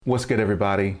What's good,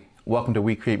 everybody? Welcome to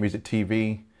We Create Music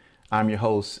TV. I'm your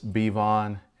host, B.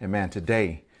 Vaughn, and man,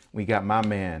 today we got my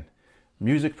man,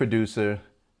 music producer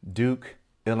Duke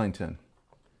Illington.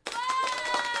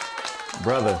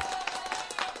 Brother,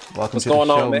 welcome What's to the going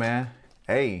on, show, man? man.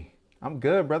 Hey, I'm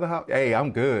good, brother. Hey,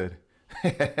 I'm good.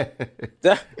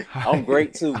 I'm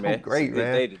great too, I'm man. It's a great, good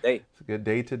man. day today. It's a good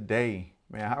day today.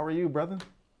 Man, how are you, brother?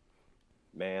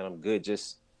 Man, I'm good.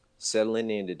 Just settling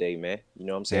in today, man. You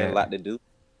know what I'm saying? A Yeah, lot to do.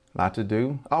 a lot to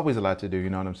do. Always a lot to do, you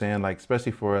know what I'm saying? Like,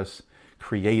 especially for us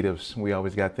creatives, we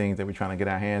always got things that we're trying to get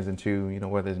our hands into,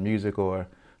 whether it's music or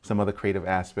some other creative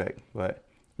aspect. But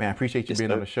man, I appreciate you Yes,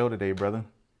 being on sir. the show today, brother.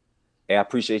 Hey, I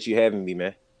appreciate you having me,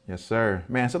 man. Yes, sir.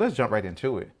 Man, so let's jump right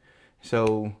into it.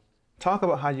 So, talk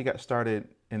about how you got started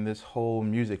in this whole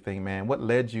music thing, man. What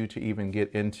led you to even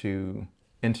get into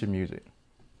music?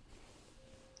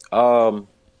 Um,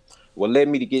 what led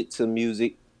me to get to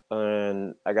music,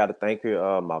 and I got to thank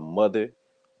her. My mother,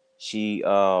 she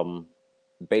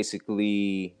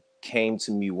basically came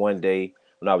to me one day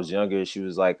when I was younger. She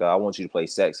was like, "I want you to play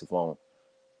saxophone.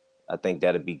 I think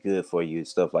that'd be good for you," and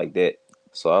stuff like that.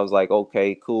 So I was like,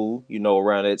 "Okay, cool."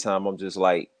 Around that time, I'm just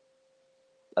like,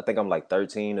 I think I'm like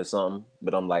 13 or something,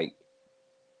 but I'm like,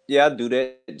 yeah, I do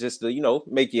that just to,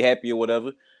 make you happy or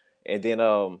whatever. And then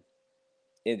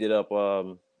ended up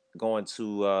going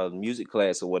to music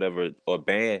class or whatever, or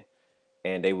band,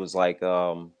 and they was like,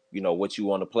 what you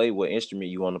want to play, what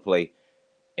instrument you want to play.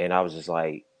 And I was just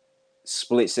like,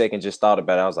 split second, just thought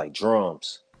about it. I was like,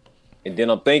 drums. And then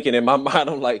I'm thinking in my mind,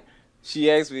 I'm like,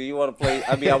 she asked me, you want to play?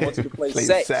 I mean, I want you to play Played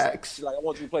sax. sax. She's like, I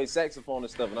want you to play saxophone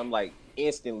and stuff. And I'm like,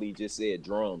 instantly just said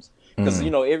drums. Because,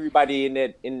 Mm. everybody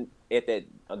in at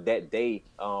that day,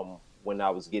 when I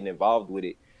was getting involved with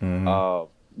it, Hmm. uh,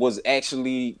 was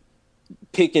actually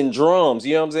picking drums.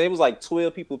 You know what I'm saying? It was like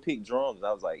 12 people picked drums. And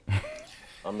I was like,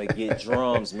 I'm going to get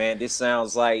drums, man. This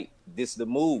sounds like this the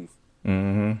move.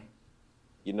 Hmm.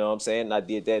 You know what I'm saying? And I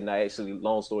did that. And I actually,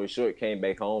 long story short, came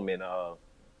back home and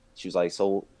she was like,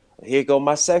 so here go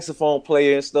my saxophone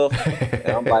player and stuff. And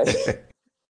I'm like,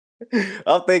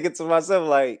 I'm thinking to myself,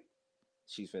 like,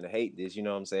 she's finna hate this, you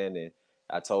know what I'm saying? And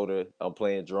I told her I'm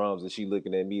playing drums, and she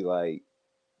looking at me like,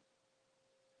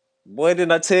 boy,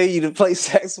 didn't I tell you to play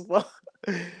saxophone?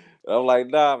 I'm like,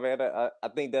 nah, man, I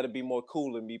think that'd be more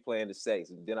cool than me playing the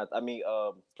sax. And then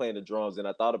playing the drums. And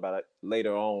I thought about it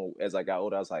later on as I got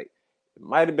older. I was like, it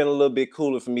might have been a little bit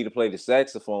cooler for me to play the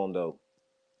saxophone though.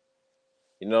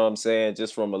 You know what I'm saying?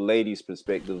 Just from a lady's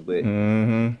perspective, but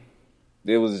Hmm.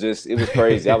 it was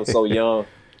crazy. I was so young,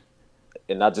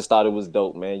 and I just thought it was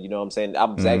dope, man. You know what I'm saying?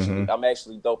 Hmm. I'm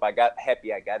actually dope. I got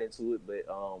happy I got into it, but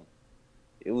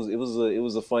it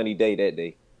was a funny day that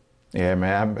day. Yeah,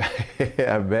 man.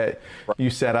 I bet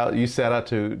you set out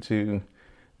to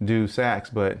do sax,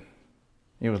 but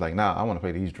you was like, nah, I want to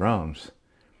play these drums.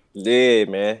 Yeah,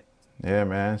 man. Yeah,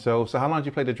 man. So how long did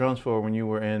you play the drums for when you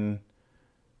were in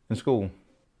school?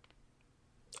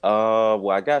 Well,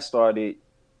 I got started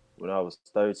when I was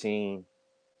 13,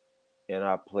 and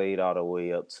I played all the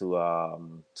way up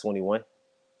to 21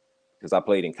 because I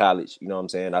played in college. You know what I'm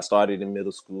saying? I started in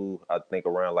middle school, I think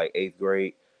around like eighth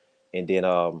grade, and then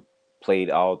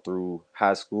played all through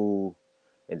high school,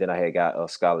 and then I had got a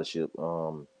scholarship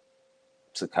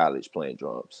to college playing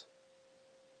drums.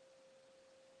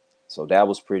 So that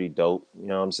was pretty dope. You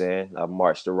know what I'm saying? I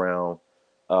marched around.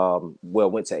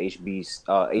 Went to Hmm.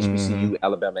 HBCU,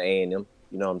 Alabama A&M.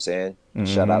 You know what I'm saying?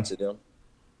 Shout Hmm. out to them.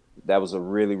 That was a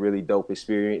really, really dope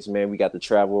experience, man. We got to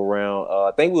travel around.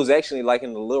 I think we was actually like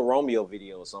in the Lil Romeo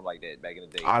video or something like that back in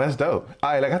the day. Oh, that's dope.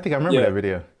 I think I remember Yeah, that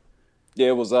video. yeah.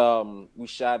 It was. We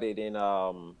shot it in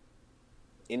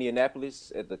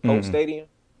Indianapolis at the Colt Hmm. Stadium.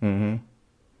 Hmm.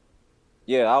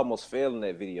 Yeah, I almost fell in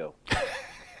that video.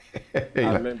 I You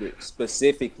like, remember it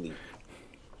specifically.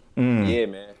 mm, Yeah,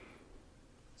 man.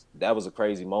 That was a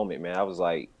crazy moment, man. I was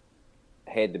like,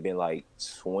 had to been like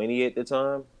 20 at the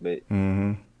time, but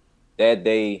hmm. that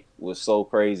day was so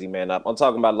crazy, man. I'm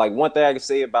talking about like one thing I can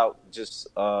say about just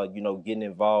getting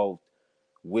involved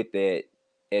with that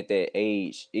at that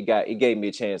age. It gave me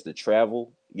a chance to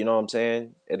travel. You know what I'm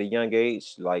saying? At a young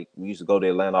age, like we used to go to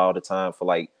Atlanta all the time for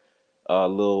like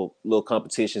little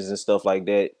competitions and stuff like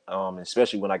that.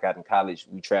 Especially when I got in college,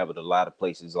 we traveled a lot of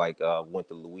places. Like went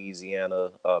to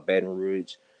Louisiana, Baton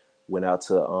Rouge, went out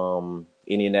to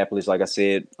Indianapolis. Like I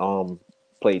said,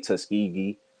 played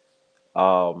Tuskegee.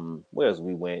 Where else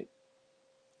we went?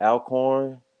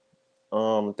 Alcorn.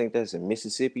 I think that's in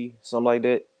Mississippi, something like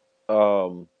that.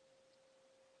 Um,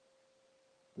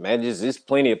 man, just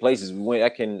plenty of places we went. I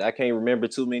can't remember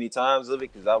too many times of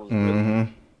it because I was really Hmm.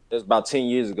 that's about 10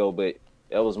 years ago, but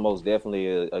that was most definitely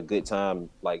a good time.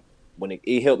 Like when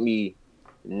it helped me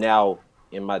now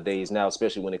in my days now,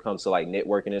 especially when it comes to like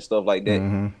networking and stuff like that.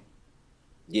 Hmm.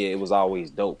 Yeah, it was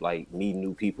always dope. Like meeting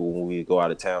new people when we go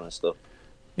out of town and stuff.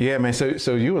 Yeah, man.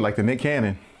 So you were like the Nick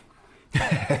Cannon.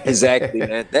 Exactly,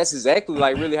 man. That's exactly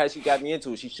like really how she got me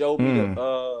into it.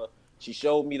 Mm. She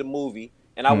showed me the movie,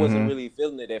 and I wasn't Hmm. really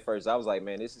feeling it at first. I was like,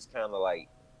 man, this is kind of like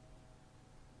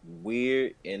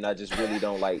weird, and I just really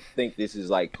don't like think this is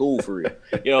like cool for real.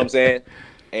 You know what I'm saying?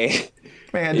 And,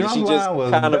 Man, and she just Drumline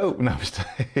was kind of dope. No, I'm just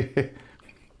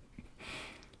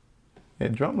yeah,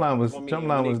 on me, and when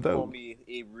Drumline was it grew on dope. me,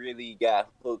 it really got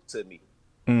hooked to me.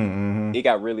 Mm-hmm. It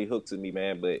got really hooked to me,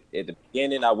 man. But at the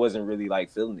beginning, I wasn't really like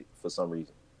feeling it for some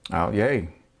reason. Oh, yay.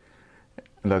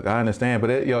 Look, I understand, but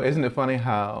isn't it funny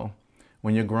how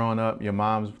when you're growing up, your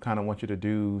moms kind of want you to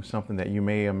do something that you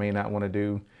may or may not want to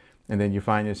do, and then you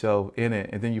find yourself in it,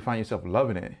 and then you find yourself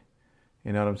loving it.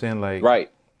 You know what I'm saying?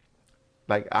 Right.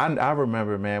 I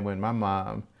remember, man, when my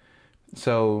mom.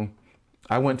 So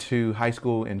I went to high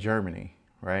school in Germany,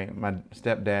 right? My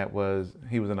stepdad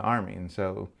he was in the army, and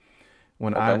so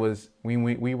when Okay.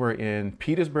 we were in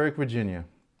Petersburg, Virginia,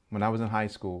 when I was in high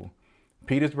school.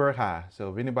 Petersburg High.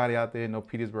 So if anybody out there know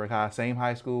Petersburg High, same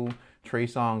high school Trey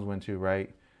Songz went to,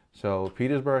 right? So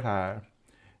Petersburg High,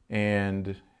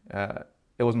 and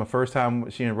it was my first time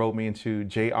she enrolled me into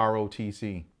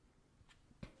JROTC.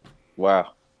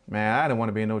 Wow. Man, I didn't want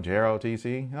to be in no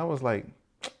JROTC. I was like,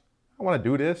 I want to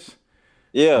do this, and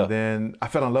Yeah. then I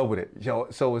fell in love with it.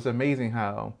 So it's amazing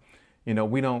how, we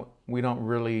don't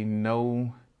really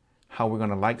know how we're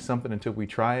gonna like something until we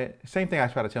try it. Same thing I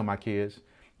try to tell my kids.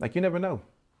 Like you never know.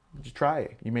 Just try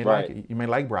it. You may like Right. it. You may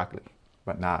like broccoli,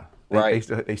 but nah, Right.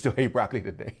 they still hate broccoli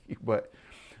today. But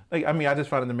like I mean, I just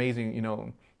find it amazing.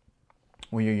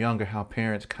 When you're younger, how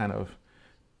parents kind of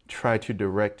try to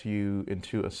direct you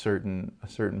into a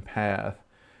certain path,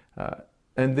 uh,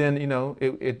 and then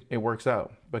it works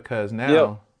out because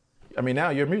Yep. now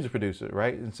you're a music producer,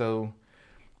 right? And so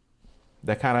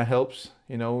that kind of helps,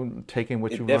 taking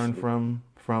what It you learned definitely.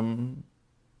 from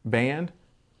band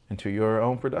into your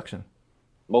own production.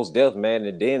 Most deaf, man.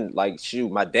 And then like shoot,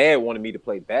 my dad wanted me to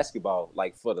play basketball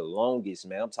like for the longest,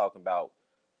 man. I'm talking about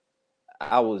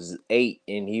I was 8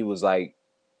 and he was like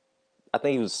I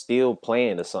think he was still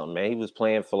playing or something, man. He was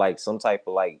playing for like some type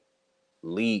of like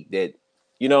league that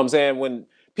you know what I'm saying? When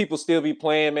people still be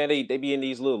playing, man, they be in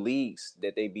these little leagues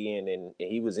that they be in and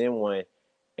he was in one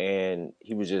and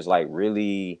he was just like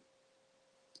really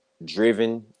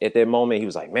driven at that moment. He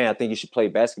was like, man, I think you should play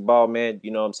basketball, man.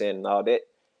 You know what I'm saying? And all that.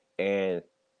 And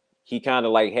he kind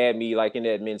of like had me like in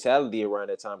that mentality around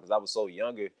that time because I was so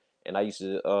younger and I used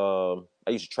to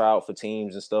try out for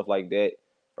teams and stuff like that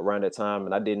around that time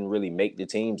and I didn't really make the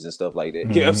teams and stuff like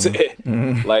that. You know what I'm Hmm. saying?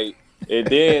 Hmm. Like and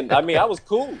then I mean I was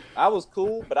cool. I was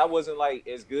cool, but I wasn't like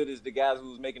as good as the guys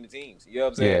who was making the teams. You know what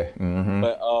I'm saying? Yeah. Hmm.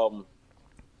 But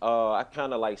I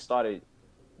kind of like started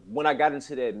when I got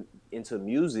into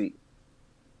music,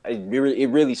 it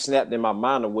really snapped in my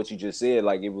mind of what you just said.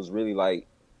 Like it was really like,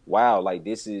 wow, like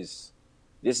this is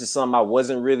something I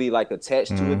wasn't really like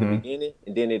attached to at the Hmm. beginning,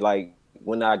 and then it like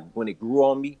when it grew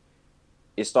on me,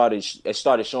 it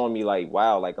started showing me like,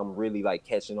 wow, like I'm really like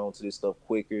catching on to this stuff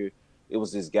quicker. It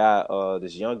was this guy,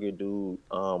 this younger dude,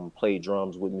 played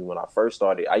drums with me when I first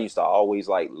started. I used to always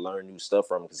like learn new stuff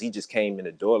from him because he just came in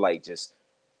the door like just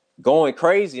going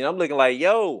crazy, and I'm looking like,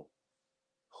 yo,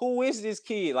 who is this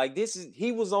kid? Like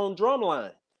he was on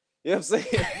drumline. You know what I'm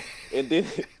saying? And then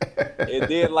and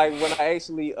then like when I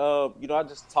actually I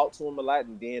just talked to him a lot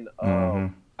and then Hmm.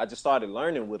 I just started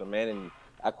learning with him, man, and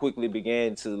I quickly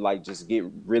began to like just get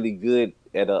really good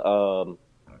at a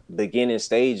beginning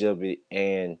stage of it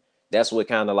and that's what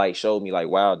kind of like showed me like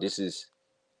wow, this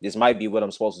might be what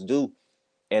I'm supposed to do.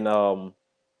 And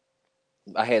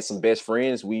I had some best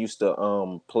friends. We used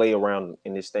to play around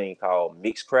in this thing called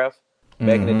Mixcraft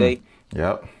back in the Hmm. day.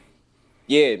 Yep.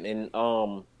 Yeah, and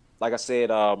like I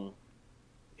said,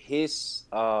 his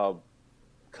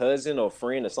cousin or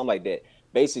friend or something like that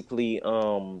basically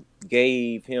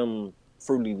gave him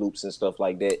Fruity Loops and stuff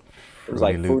like that. It was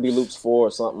Fruity like Fruity Loops. Loops 4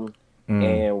 or something. Mm.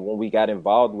 And when we got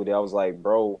involved with it, I was like,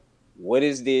 bro, what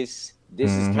is this?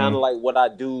 This is kind Hmm. of like what I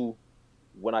do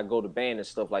when I go to band and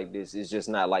stuff like this. It's just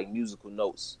not like musical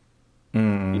notes. You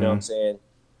know what I'm Hmm. saying?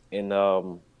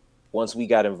 And once we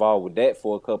got involved with that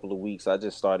for a couple of weeks, I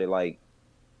just started like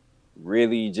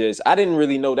really just I didn't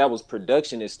really know that was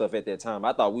production and stuff at that time.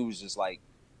 I thought we was just like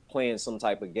playing some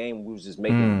type of game. We was just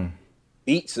making Mm.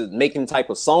 beats or making type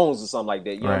of songs or something like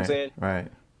that. You know what I'm Right. saying?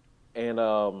 Right. And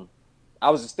I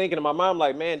was just thinking in my mind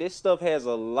like, man, this stuff has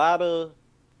a lot of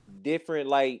different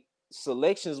like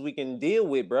selections we can deal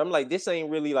with, bro. I'm like, this ain't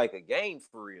really like a game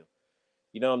for real.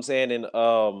 You know what I'm saying?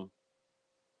 And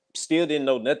still didn't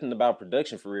know nothing about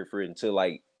production for real until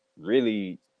like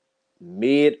really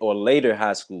mid or later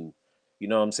high school. You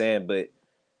know what I'm saying? But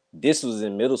this was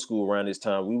in middle school around this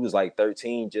time. We was like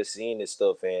 13, just seeing this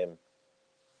stuff, and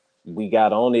we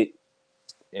got on it,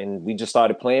 and we just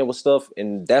started playing with stuff.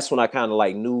 And that's when I kind of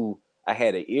like knew I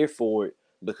had an ear for it,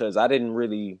 because I didn't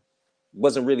really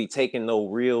wasn't really taking no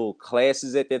real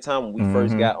classes at that time when we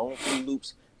first Mm-hmm. got on Fruit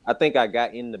Loops. I think I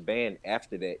got in the band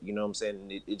after that. You know what I'm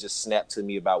saying? It just snapped to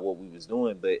me about what we was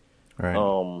doing, but Right.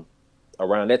 um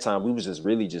around that time we was just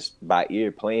really just by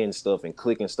ear playing stuff and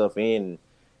clicking stuff in,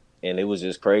 and it was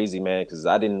just crazy, man, because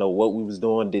I didn't know what we was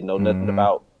doing, didn't know nothing Mm-hmm.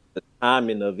 about the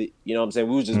timing of it. You know what I'm saying?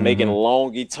 We was just making Mm-hmm.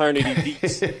 long eternity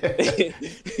beats.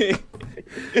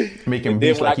 Making And then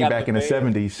beats when I like you got the back in the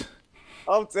band, 70s.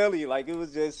 I'm telling you, like it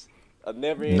was just a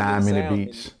never ending 9 minute sound.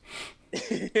 beats.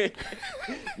 And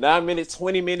 9 minutes,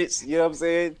 20 minutes, you know what I'm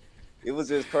saying? It was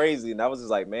just crazy. And I was just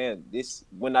like, man, this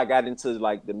when I got into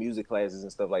like the music classes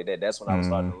and stuff like that, that's when I was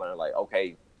starting Mm-hmm. to learn, like,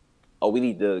 okay, oh, we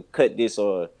need to cut this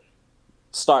or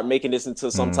start making this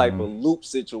into some type Mm-hmm. of loop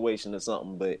situation or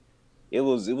something. But it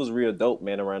was real dope,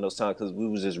 man, around those times, because we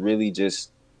was just really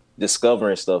just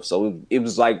discovering stuff. So it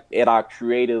was like at our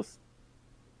creative,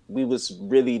 we was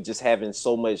really just having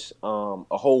so much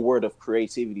a whole world of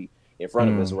creativity in front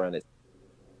of us Mm. around it.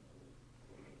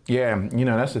 Yeah,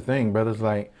 that's the thing, brothers.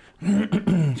 Like,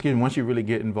 excuse me, once you really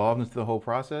get involved into the whole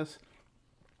process,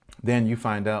 then you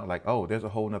find out like, oh, there's a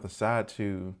whole nother side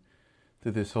to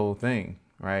this whole thing,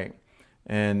 right?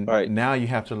 And Right. now you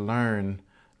have to learn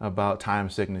about time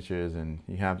signatures, and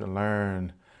you have to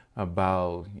learn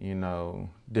about,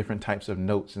 different types of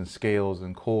notes and scales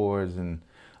and chords and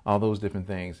all those different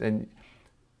things. And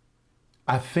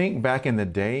I think back in the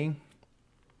day,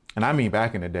 and I mean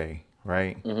back in the day,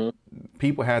 right? Mm-hmm.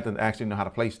 People had to actually know how to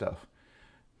play stuff,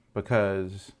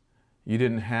 because you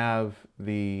didn't have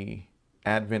the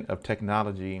advent of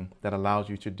technology that allows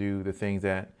you to do the things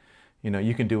that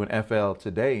you can do in FL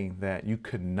today that you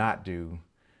could not do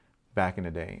back in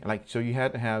the day. Like, so you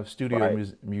had to have studio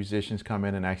Right. musicians come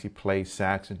in and actually play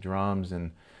sax and drums.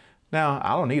 And now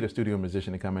I don't need a studio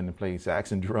musician to come in and play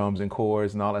sax and drums and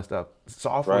chords and all that stuff.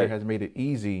 Software Right. has made it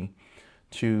easy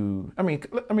to. I mean,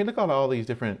 look at all these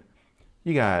different.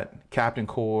 You got Captain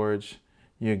chords.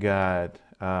 You got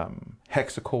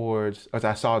hexachords. As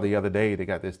I saw the other day, they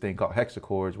got this thing called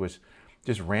hexachords, which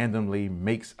just randomly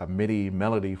makes a MIDI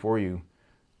melody for you.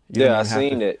 You don't Yeah, I even have to.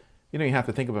 seen it. You don't even have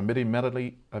to think of a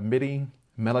MIDI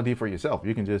melody for yourself.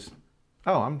 You can just,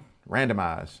 oh, I'm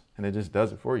randomized, and it just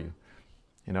does it for you.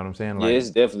 You know what I'm saying? Yeah, Like, it's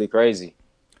definitely crazy.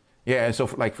 yeah. And so,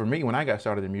 for me, when I got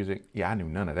started in music, yeah, I knew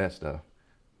none of that stuff.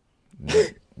 No,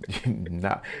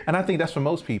 not. And I think that's for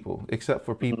most people, except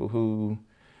for Mhm. people who,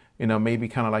 maybe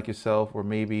kind of like yourself, or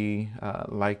maybe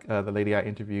like the lady I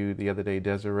interviewed the other day,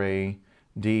 Desiree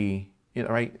D.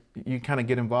 Right? You kind of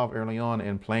get involved early on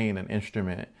in playing an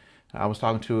instrument. I was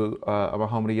talking to my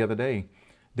homie the other day,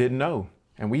 didn't know,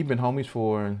 and we've been homies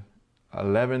for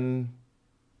 11,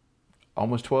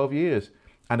 almost 12 years.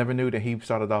 I never knew that he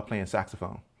started off playing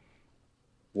saxophone.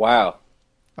 Wow.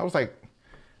 I was like,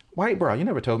 "White bro, you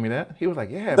never told me that." He was like,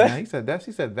 "Yeah, man." He said that's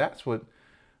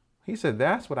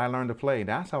what I learned to play.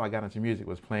 That's how I got into music,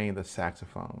 was playing the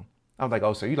saxophone. I was like,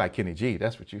 "Oh, so you like Kenny G?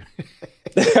 That's what you."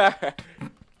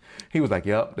 He was like,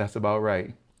 "Yep, that's about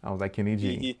right." I was like, "Kenny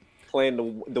G." He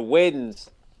playing the weddings.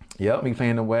 Yep, he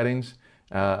playing the weddings.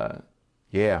 Uh,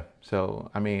 yeah. So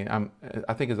I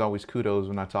think it's always kudos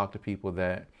when I talk to people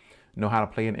that know how to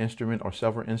play an instrument or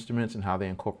several instruments, and how they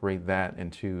incorporate that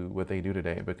into what they do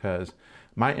today. Because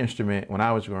my instrument when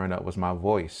I was growing up was my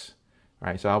voice,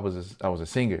 right? So I was a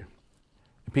singer.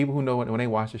 People who know when they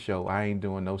watch the show, I ain't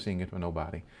doing no singing for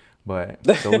nobody. But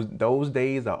those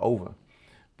days are over.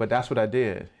 But that's what I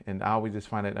did, and I always just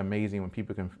find it amazing when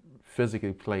people can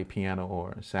physically play piano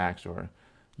or sax or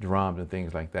drums and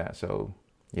things like that. So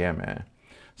yeah, man.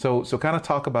 So kind of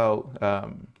talk about.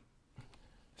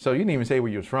 So you didn't even say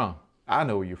where you're from. I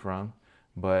know where you're from,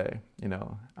 but I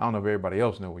don't know if everybody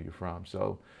else know where you're from.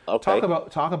 So talk Okay.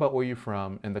 about talk about where you're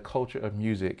from and the culture of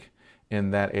music in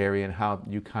that area, and how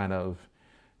you kind of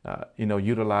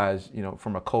utilize,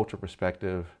 from a culture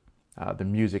perspective, the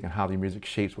music, and how the music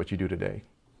shapes what you do today.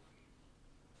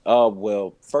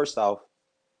 Well, first off,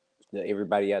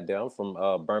 everybody out there, I'm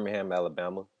from Birmingham,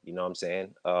 Alabama. You know what I'm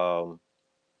saying?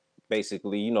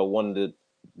 Basically, one of the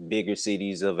bigger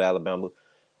cities of Alabama.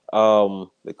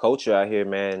 The culture out here,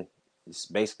 man, it's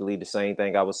basically the same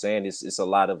thing I was saying. It's a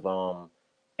lot of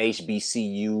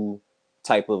HBCU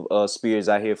type of spirits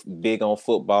out here, big on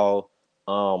football.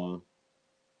 Um,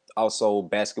 Also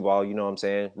basketball, you know what I'm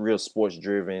saying? Real sports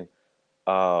driven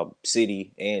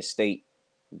city and state.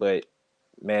 But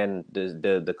man,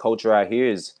 the culture out here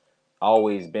has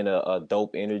always been a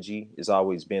dope energy. It's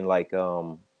always been like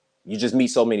you just meet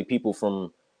so many people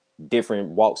from different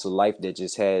walks of life that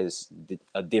just has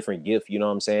a different gift, you know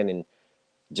what I'm saying? And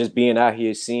just being out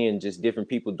here seeing just different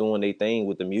people doing their thing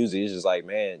with the music, it's just like,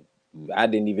 man, I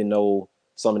didn't even know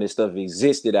some of this stuff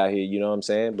existed out here, you know what I'm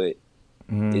saying? But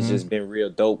it's Mm-hmm. just been real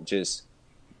dope just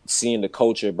seeing the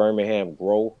culture of Birmingham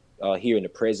grow here in the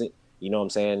present, you know what I'm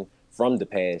saying, from the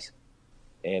past.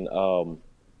 And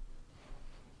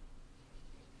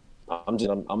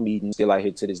I'm meeting still out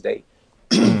here to this day.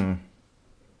 Mm.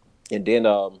 And then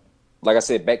like I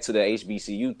said, back to the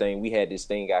HBCU thing, we had this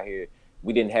thing out here.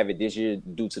 We didn't have it this year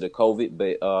due to the COVID,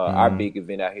 but our Mm. big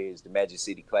event out here is the Magic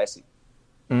City Classic.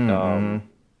 Mm. Um,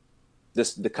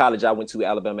 this the college I went to,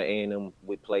 Alabama A&M,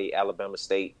 would play Alabama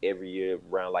State every year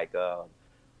around like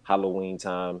Halloween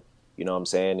time. You know what I'm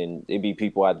saying? And it'd be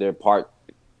people out there parked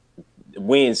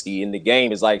Wednesday, and the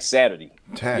game is like Saturday. You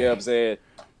know what Tag. I'm saying?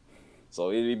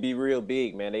 So it'd be real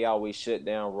big, man. They always shut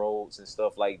down roads and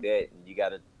stuff like that, and you got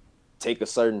to take a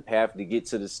certain path to get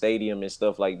to the stadium and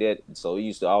stuff like that. So it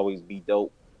used to always be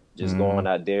dope, just Mm. going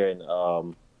out there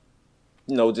and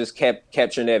just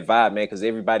capturing that vibe, man. Because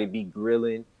everybody be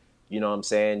grilling. You know what I'm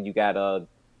saying? You got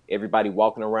everybody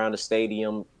walking around the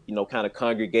stadium, kind of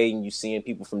congregating. You seeing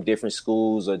people from different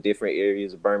schools or different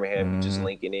areas of Birmingham. You just Mm.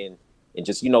 linking in and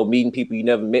just meeting people you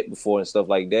never met before and stuff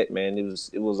like that, man.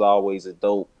 It was always a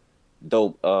dope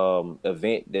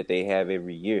event that they have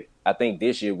every year. I think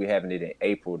this year we're having it in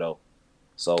April though.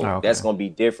 So Oh, that's okay. gonna be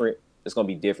different. It's gonna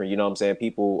be different. You know what I'm saying?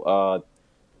 People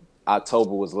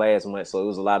October was last month, so it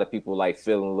was a lot of people like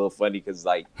feeling a little funny because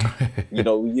like,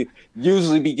 you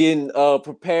usually be getting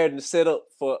prepared and set up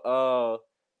for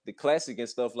the classic and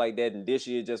stuff like that. And this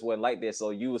year just wasn't like that.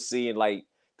 So you were seeing like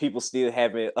people still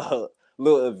having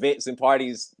little events and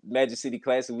parties, Magic City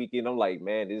Classic weekend. I'm like,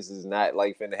 man, this is not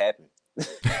like finna happen.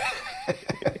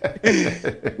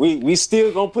 We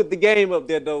still gonna put the game up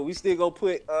there though. We still gonna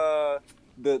put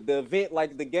the event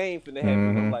like the game finna happen.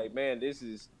 I'm Mm-hmm. like, man,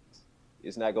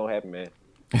 it's not gonna happen, man.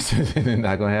 It's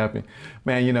not gonna happen,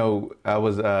 man. I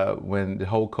was when the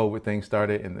whole COVID thing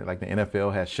started and like the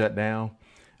NFL had shut down,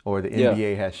 or the Yeah.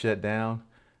 NBA had shut down,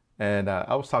 and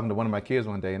I was talking to one of my kids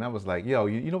one day, and I was like, "Yo,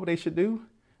 you know what they should do?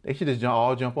 They should just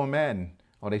all jump on Madden,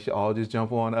 or they should all just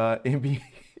jump on NBA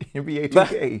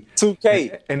 2K,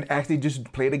 2K. and actually just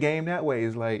play the game that way."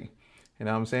 It's like, you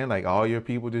know what I'm saying? Like all your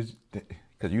people just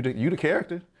because you the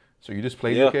character, so you just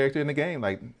play your Yeah. character in the game.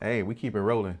 Like, hey, we keep it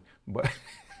rolling, but.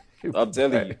 I'm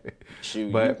telling you. but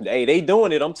Shoot, but hey, they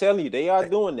doing it. I'm telling you, they are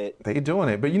doing that. they doing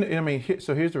it. But I mean,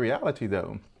 so here's the reality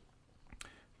though.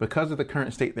 Because of the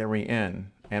current state that we're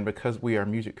in, and because we are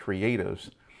music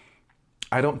creatives,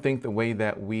 I don't think the way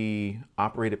that we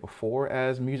operated before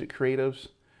as music creatives,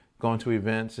 going to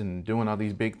events and doing all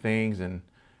these big things, and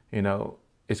you know,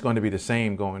 it's going to be the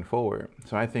same going forward.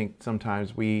 So I think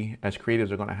sometimes we as creatives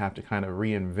are going to have to kind of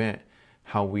reinvent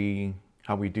how we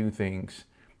do things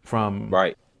from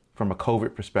Right, from a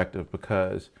COVID perspective,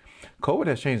 because COVID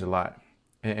has changed a lot,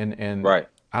 and right.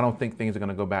 I don't think things are going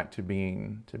to go back to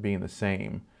being the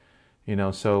same.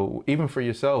 So even for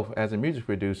yourself as a music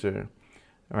producer,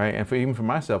 right, and even for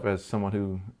myself as someone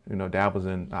who dabbles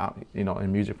in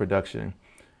in music production,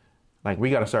 like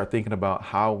we got to start thinking about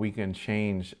how we can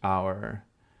change our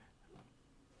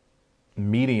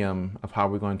medium of how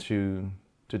we're going to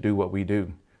do what we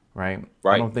do, right?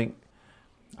 Right.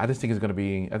 I just think it's going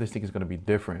to be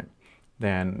different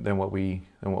than what we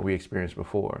experienced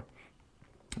before.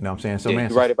 You know what I'm saying? So Yeah, man,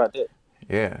 you're right about that.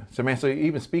 yeah. So man, so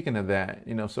even speaking of that,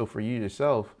 so for you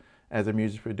yourself as a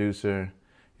music producer,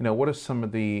 what are some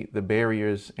of the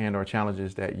barriers and or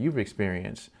challenges that you've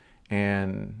experienced,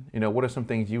 and what are some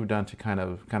things you've done to kind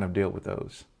of deal with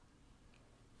those?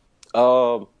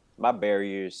 My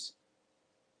barriers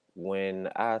when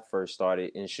I first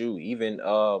started and shoot, even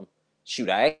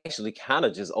I actually kind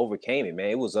of just overcame it, man.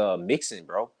 It was mixing,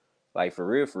 bro. Like for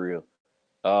real.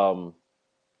 Um,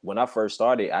 when I first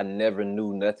started, I never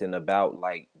knew nothing about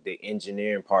like the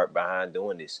engineering part behind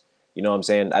doing this. You know what I'm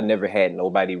saying? I never had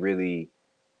nobody really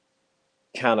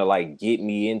kind of like get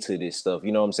me into this stuff.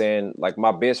 You know what I'm saying? Like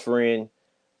my best friend,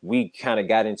 we kind of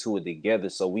got into it together,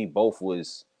 so we both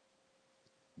was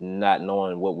not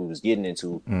knowing what we was getting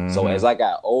into. So Mm-hmm. as I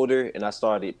got older and I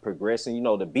started progressing,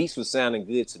 the beats was sounding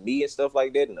good to me and stuff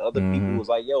like that, and other people Mm-hmm. was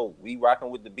like, "Yo, we rocking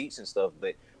with the beats and stuff."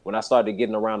 But when I started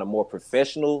getting around a more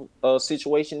professional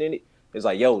situation in it, it's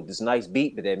like, "Yo, this nice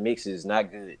beat, but that mix is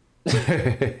not good."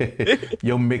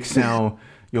 your mix sound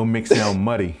your mix sound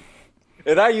muddy.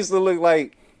 And I used to look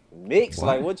like, mix?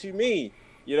 Like, What? what you mean?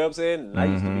 You know what I'm saying? And I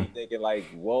used to be thinking like,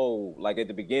 whoa, like at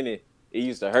the beginning, it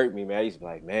used to hurt me, man. I used to be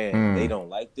like, man, they don't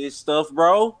like this stuff,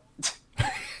 bro.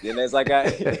 Then as I got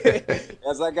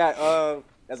as I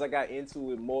got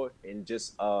into it more and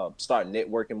just start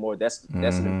networking more, that's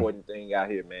an important thing out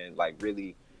here, man. Like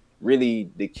really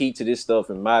the key to this stuff,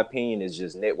 in my opinion, is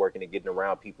just networking and getting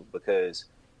around people, because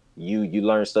you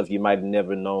learn stuff you might have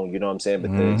never known, you know what I'm saying?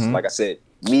 Because like I said,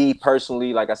 me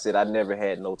personally, like I said, I never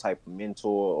had no type of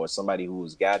mentor or somebody who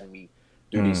was guiding me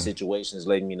through these situations,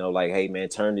 letting me know like, hey man,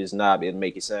 turn this knob, it'll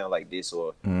make it sound like this,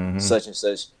 or such and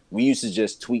such. We used to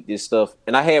just tweak this stuff.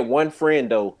 And I had one friend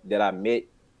though that I met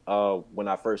when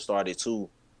I first started too.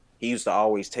 He used to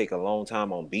always take a long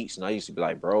time on beats, and I used to be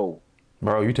like, bro,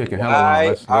 You taking hella long. why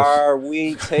Let's. are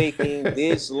we taking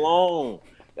this long?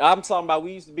 I'm talking about,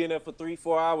 we used to be in there for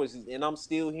 3-4 hours, and I'm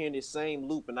still hearing the same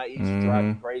loop, and I used to drive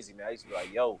me crazy, man. I used to be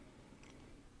like, yo,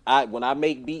 when I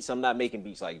make beats, I'm not making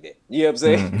beats like that. You know what I'm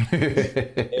saying?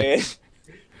 And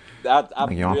I Like, I'm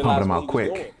pumping realized them what out he was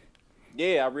quick. doing.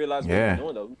 Yeah, I realized what he Yeah. was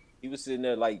doing though. He was sitting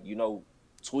there like,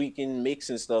 tweaking,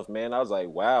 mixing stuff, man. I was like,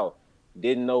 wow,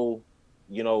 didn't know,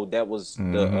 that was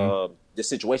the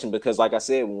situation, because like I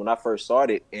said, when I first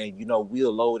started, and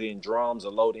we'll load in drums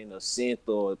or load in a synth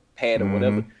or a pad or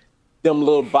whatever, them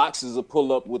little boxes will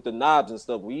pull up with the knobs and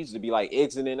stuff. We used to be like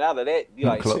exiting out of that, be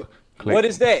like, what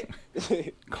is that?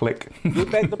 Click. Get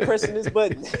back to pressing this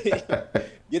button.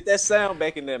 Get that sound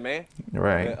back in there, man.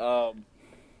 Right. But,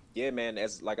 yeah, man.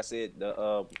 As like I said,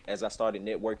 as I started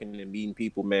networking and meeting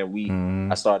people, man,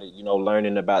 I started,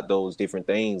 learning about those different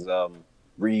things,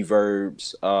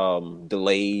 reverbs,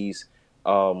 delays,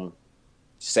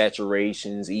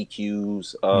 saturations,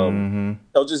 EQs,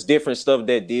 so just different stuff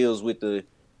that deals with the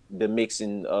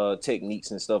mixing techniques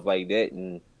and stuff like that.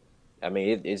 And I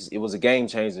mean, it was a game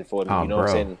changer for me. Oh, You know what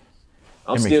I'm bro. saying?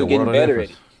 I'm It makes still a world getting of better at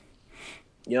difference.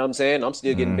 it. You know what I'm saying? I'm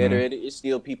still getting better at it. It's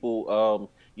still people,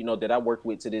 that I work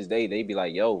with to this day. They be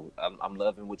like, yo, I'm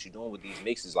loving what you're doing with these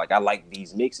mixes. Like, I like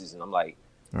these mixes. And I'm like,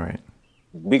 Right.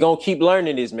 we're going to keep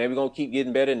learning this, man. We're going to keep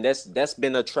getting better. And that's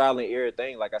been a trial and error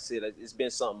thing. Like I said, it's been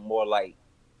something more like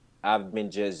I've been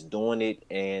just doing it,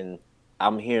 and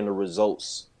I'm hearing the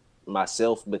results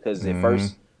myself, because at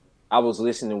first I was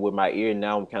listening with my ear.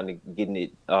 Now I'm kind of getting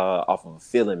it off of a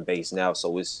feeling base now.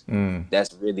 So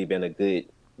that's really been a good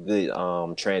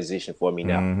transition for me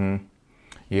now.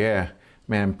 Yeah,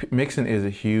 man, mixing is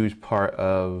a huge part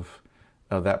of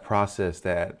that process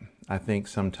that I think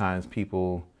sometimes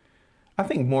I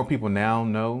think more people now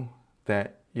know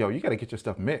that, you got to get your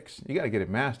stuff mixed. You got to get it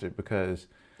mastered, because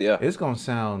Yeah. it's going to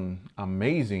sound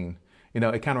amazing. It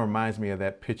kind of reminds me of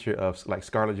that picture of like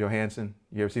Scarlett Johansson.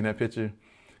 You ever seen that picture?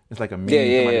 It's like a meme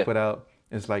somebody put out.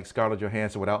 It's like Scarlett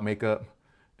Johansson without makeup.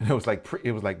 And it was like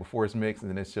before it's mixed, and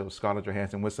then it shows Scarlett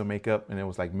Johansson with some makeup, and it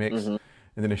was like mixed. And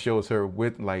then it shows her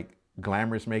with like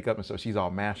glamorous makeup, and so she's all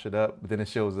mastered up. But then it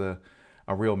shows a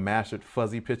real mastered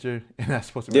fuzzy picture, and that's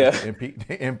supposed to be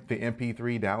like the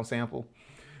MP3 down sample.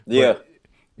 Yeah.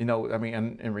 But I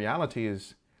mean, in reality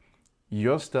is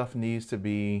your stuff needs to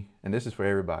be, and this is for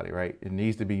everybody, right? It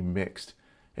needs to be mixed.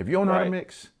 If you don't know how to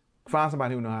mix, find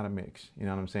somebody who know how to mix. You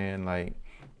know what I'm saying? Like,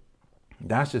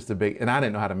 that's just the big, and I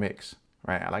didn't know how to mix,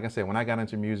 right? Like I said, when I got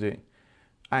into music,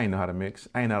 I didn't know how to mix.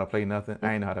 I didn't know how to play nothing. I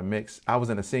didn't know how to mix. I was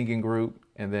in a singing group,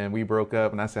 and then we broke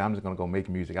up, and I said, I'm just going to go make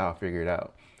music. I'll figure it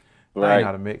out. I didn't know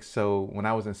how to mix. So when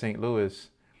I was in St. Louis,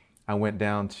 I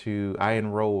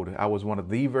enrolled. I was one of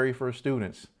the very first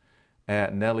students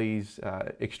at Nelly's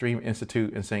Extreme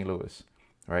Institute in St. Louis,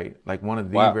 right? Like one of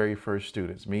the very first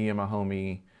students. Me and my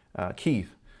homie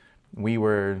Keith,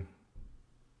 I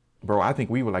think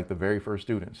we were like the very first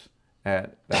students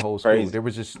at that whole school. There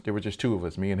was just two of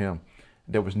us, me and him.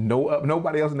 There was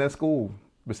nobody else in that school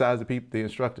besides the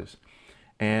instructors.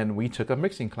 And we took a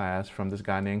mixing class from this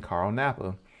guy named Carl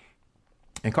Napa.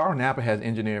 And Carl Napa has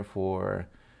engineered for,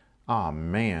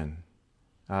 Michael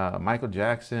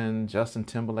Jackson, Justin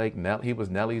Timberlake. He was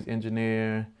Nelly's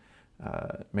engineer.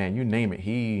 Man, you name it.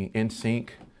 He NSYNC.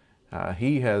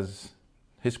 He has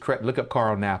look up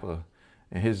Carl Napa,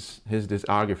 and his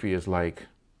discography is like,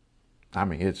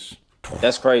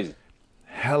 That's crazy.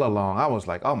 Hella long. I was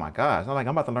like, oh my gosh. I'm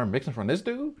about to learn mixing from this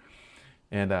dude.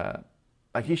 And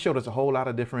like he showed us a whole lot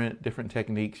of different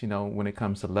techniques, when it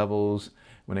comes to levels,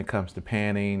 when it comes to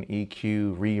panning,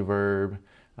 EQ, reverb.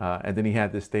 And then he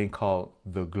had this thing called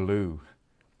the glue.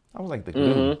 I was like, the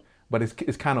glue. But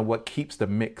it's kind of what keeps the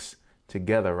mix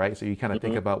together, right? So you kind of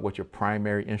think about what your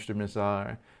primary instruments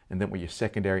are, and then what your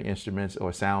secondary instruments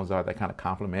or sounds are that kind of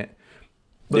complement.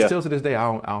 But still to this day,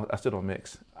 I still don't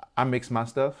mix. I mix my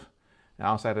stuff, And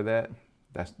outside of that,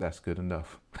 that's good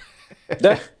enough.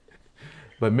 That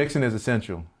But mixing is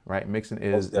essential, right? Mixing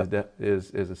most definitely.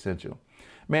 is essential,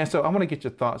 man. So I want to get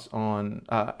your thoughts on.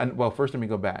 And well, first let me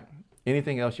go back.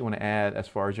 Anything else you want to add as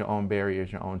far as your own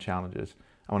barriers, your own challenges?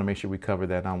 I want to make sure we cover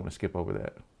that. And I don't want to skip over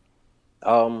that.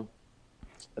 Um,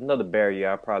 Another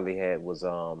barrier I probably had was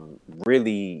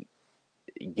really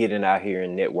getting out here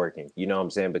and networking. You know what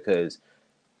I'm saying? Because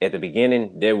at the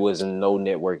beginning there was no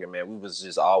networking, man. We was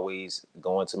just always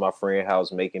going to my friend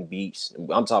house making beats.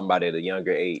 I'm talking about at a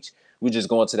younger age. We just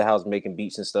going to the house making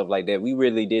beats and stuff like that. We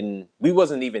really didn't. We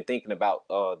wasn't even thinking about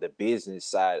the business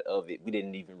side of it. We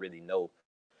didn't even really know.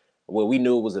 Well, we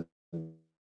knew it was a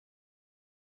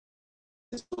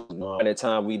at the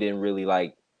time we didn't really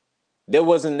like. There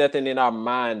wasn't nothing in our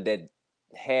mind that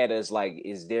had us like,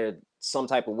 is there some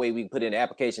type of way we can put in an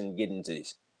application and get into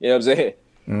this? You know what I'm saying?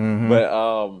 Mm-hmm. But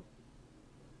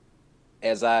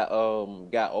as I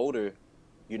got older,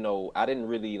 you know, I didn't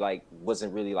really like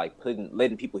wasn't really like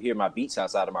letting people hear my beats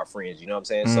outside of my friends, you know what I'm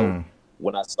saying? So Mm.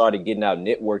 when I started getting out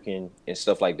networking and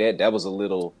stuff like that, that was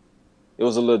it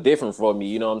was a little different for me,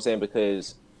 you know what I'm saying?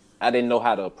 Because I didn't know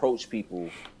how to approach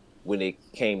people when it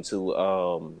came to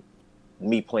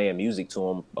me playing music to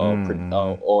them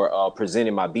Mm-hmm. or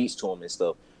presenting my beats to them and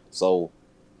stuff. So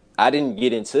I didn't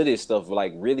get into this stuff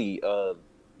like really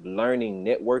learning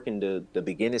networking the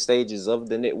beginning stages of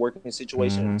the networking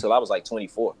situation Mm-hmm. until I was like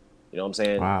 24. You know what I'm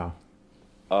saying? Wow.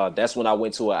 That's when I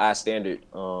went to an I Standard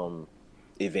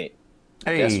event.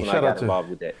 That's Hey, when I got involved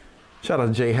with that. shout out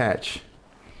to Jay Hatch.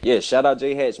 Yeah, shout out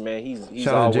Jay Hatch, man. He's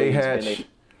Shout out to Jay always been a Hatch.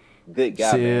 good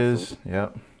guy, man. For Sis.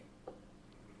 Yep.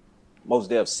 most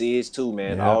def Sis too,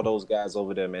 man. All Yep. those guys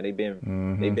over there, man. They've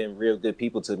Mm-hmm. been real good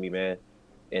people to me, man.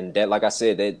 And that, like I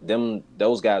said, that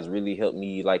those guys really helped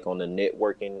me like on the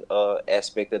networking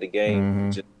aspect of the game. Mm-hmm.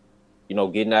 Just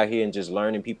getting out here and just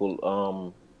learning people,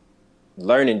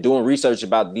 learning, doing research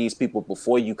about these people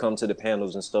before you come to the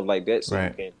panels and stuff like that, so you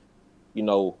Right. can, you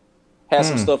know, have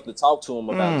some Mm. stuff to talk to them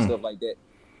about and Mm. stuff like that.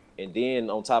 And then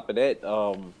on top of that,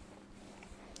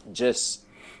 just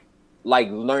like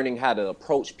learning how to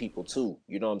approach people too.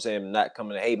 You know what I'm saying? Not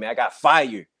coming, hey man, I got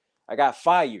fire. I got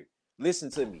fire. Listen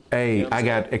to me. You know Hey, what I'm I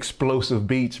saying? got explosive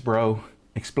beats, bro. Yeah,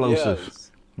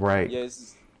 Explosive. Right.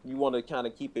 you want to kind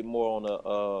of keep it more on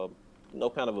a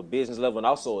kind of a business level, and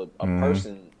also a Mm-hmm.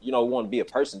 person. You know, want to be a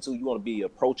person too. You want to be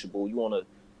approachable. You want to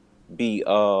be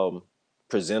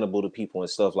presentable to people and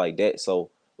stuff like that.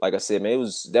 So, like I said, man,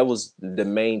 that was the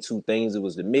main two things. It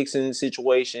was the mixing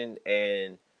situation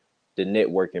and the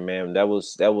networking, man. That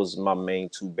was my main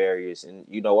two barriers, and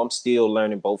I'm still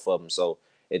learning both of them. So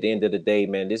at the end of the day,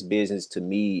 man, this business to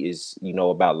me is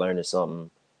about learning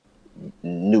something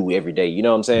new every day. You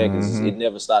know what I'm saying? Because Mm-hmm. it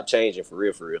never stopped changing for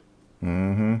real, for real.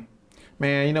 Mm-hmm.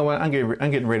 Man, you know what? I'm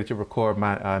getting ready to record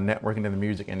my networking in the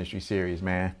music industry series,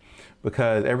 man,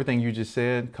 because everything you just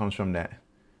said comes from that.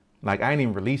 Like I ain't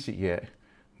even released it yet,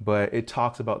 but it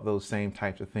talks about those same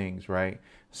types of things, right?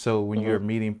 So Hmm.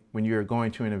 when you're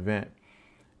going to an event,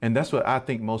 and that's what I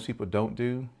think most people don't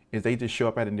do, is they just show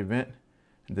up at an event,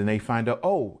 and then they find out,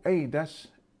 oh, hey, that's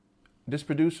this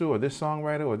producer or this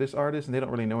songwriter or this artist, and they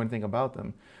don't really know anything about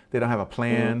them. They don't have a Hmm.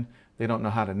 plan. They don't know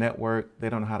how to network. They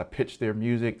don't know how to pitch their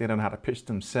music. They don't know how to pitch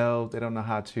themselves. They don't know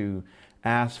how to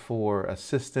ask for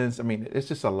assistance. I mean, it's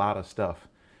just a lot of stuff.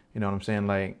 You know what I'm saying?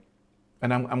 Like,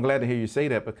 and I'm glad to hear you say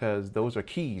that because those are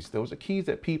keys. Those are keys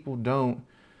that people don't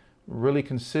really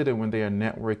consider when they are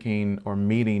networking or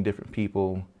meeting different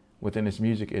people within this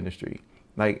music industry.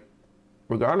 Like,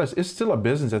 regardless, it's still a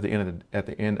business at the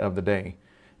end of the day,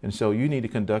 and so you need to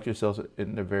conduct yourself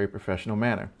in a very professional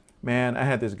manner. Man, I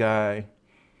had this guy,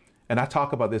 and I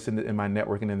talk about this in my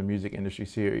networking in the music industry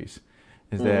series,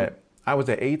 is Hmm. that I was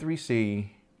at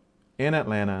A3C in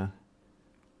Atlanta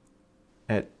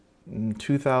at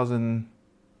 2017,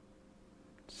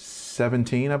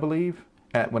 I believe,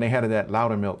 at when they had it at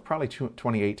Loudermilk, probably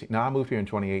 2018. No, I moved here in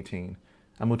 2018.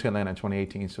 I moved to Atlanta in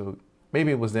 2018, so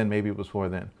maybe it was then, maybe it was before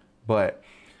then. But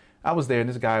I was there, and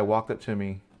this guy walked up to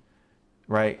me,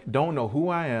 right? Don't know who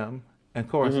I am. And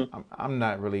of course, Hmm. I'm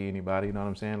not really anybody, you know what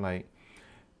I'm saying? Like,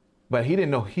 but he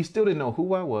didn't know, he still didn't know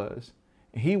who I was.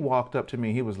 And he walked up to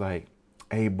me, he was like,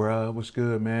 hey, bruh, what's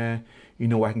good, man? You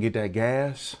know where I can get that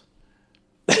gas?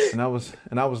 And I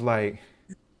was like,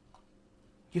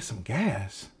 get some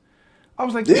gas. I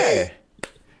was like, yeah.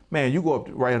 Man, you go up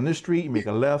right on this street, you make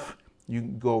a left, you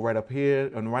go right up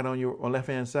here, and right on your left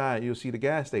hand side, you'll see the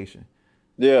gas station.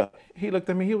 Yeah. He looked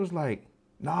at me, he was like,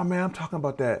 nah, man, I'm talking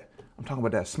about that. I'm talking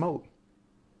about that smoke.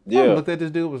 I Yeah. looked at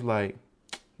this dude, was like,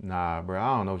 nah, bro,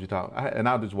 I don't know what you're talking. And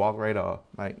I'll just walk right off.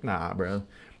 Like, nah, bro.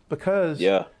 Because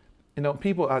Yeah.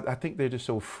 people, I think they're just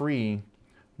so free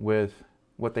with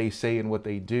what they say and what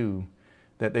they do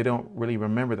that they don't really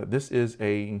remember that this is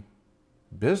a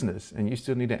business and you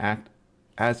still need to act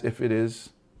as if it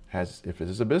is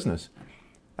a business.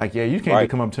 Like, yeah, you can't just Right.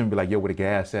 come up to me and be like, yo, where the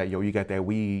gas at? Yo, you got that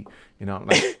weed?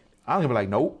 Like, I'm gonna be like,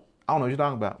 nope, I don't know what you're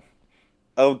talking about.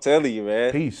 I'm telling you,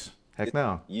 man. Peace. Heck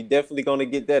no. You definitely gonna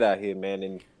get that out here, man.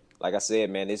 And like I said,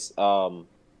 man, it's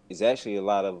actually a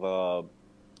lot of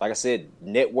like I said,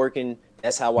 networking.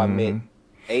 That's how I met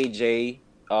AJ,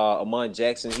 Amon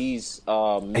Jackson. He's mixing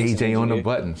AJ on the engineer.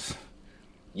 buttons.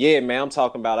 Yeah, man, I'm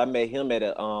talking about. I met him at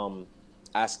a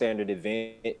iStandard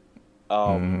event.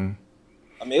 Um,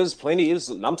 I mean, it was plenty.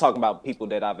 I'm talking about people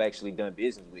that I've actually done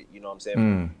business with. You know what I'm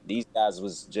saying? These guys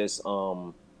was just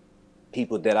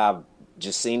people that I've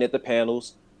just seen at the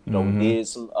panels. You know, we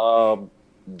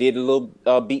did a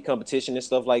little beat competition and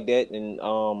stuff like that,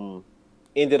 and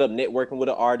ended up networking with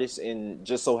an artist, and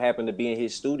just so happened to be in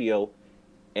his studio,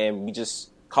 and we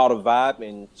just caught a vibe,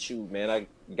 and shoot, man, I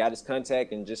got his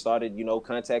contact and just started,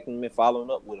 contacting him and following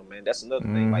up with him, man. That's another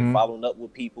thing, like following up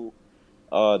with people.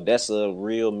 That's a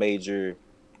real major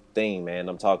thing, man.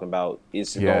 I'm talking about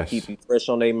it's gonna keep Yes. you fresh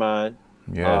on their mind.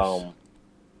 Yes.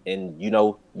 And you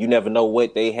never know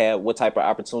what they have, what type of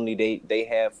opportunity they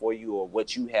have for you, or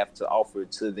what you have to offer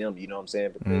to them. You know what I'm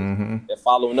saying? Because that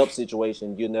following up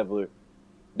situation,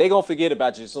 they gonna forget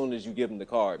about you as soon as you give them the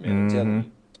card, man. I'm telling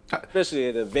you. Especially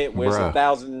at an event where it's Bruh.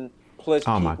 1,000 plus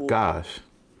Oh my people, gosh.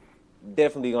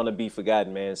 definitely gonna be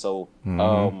forgotten, man. So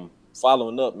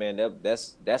following up, man,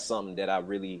 that's something that I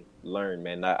really learned,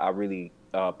 man. I really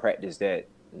practice that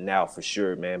now for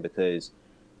sure, man, because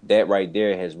that right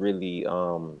there has really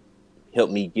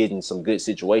helped me get in some good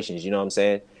situations. You know what I'm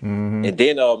saying? And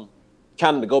then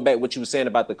kind of to go back what you were saying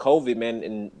about the COVID, man,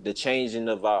 and the changing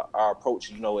of our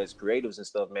approach, as creatives and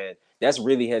stuff, man. That's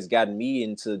really has gotten me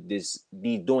into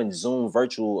be doing Zoom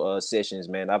virtual sessions,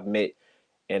 man. I've met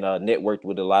and networked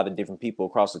with a lot of different people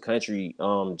across the country.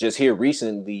 Just here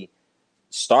recently,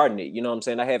 starting it. You know what I'm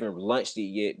saying? I haven't launched it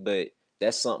yet, but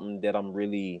that's something that I'm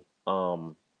really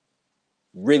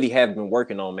have been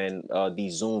working on, man.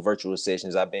 These Zoom virtual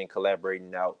sessions. I've been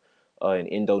collaborating out in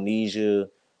Indonesia.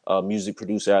 Music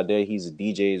producer out there. He's a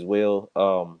DJ as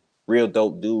well. Real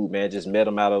dope dude, man. Just met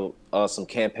him out of some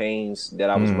campaigns that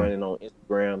I was running on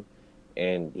Instagram,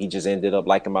 and he just ended up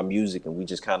liking my music, and we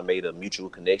just kind of made a mutual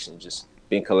connection. Just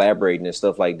been collaborating and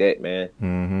stuff like that, man.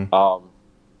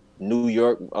 New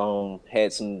York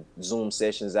had some Zoom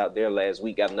sessions out there last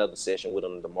week. Got another session with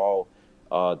them tomorrow.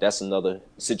 That's another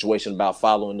situation about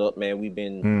following up, man. We've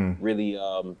been really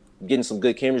getting some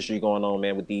good chemistry going on,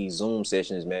 man, with these Zoom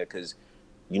sessions, man, because,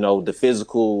 the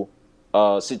physical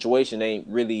situation ain't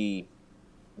really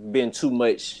been too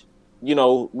much.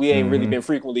 We ain't really been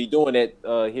frequently doing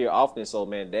that here often. So,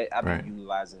 man, that I've been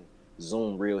utilizing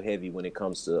Zoom real heavy when it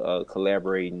comes to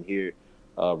collaborating here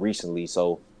recently.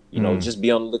 So, just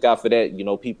be on the lookout for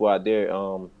that. People out there,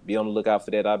 be on the lookout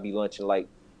for that. I'll be launching like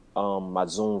my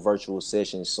Zoom virtual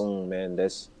session soon, man.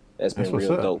 That's been what's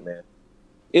real up. dope, man.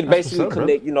 It That's what's basically up,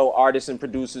 brother. connect, artists and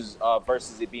producers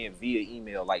versus it being via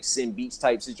email, like send beats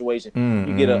type situation.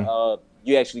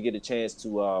 You actually get a chance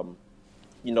to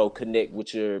connect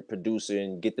with your producer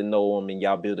and get to know them, and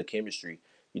y'all build a chemistry.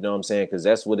 You know what I'm saying? Because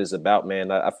that's what it's about,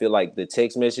 man. I feel like the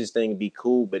text message thing be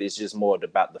cool, but it's just more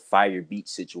about the fire beat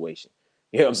situation.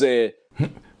 You know what I'm saying?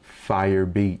 Fire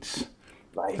beats.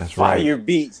 Like That's right. fire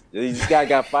beats. This guy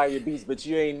got fire beats, but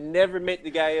you ain't never met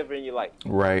the guy ever in your life.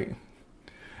 Right.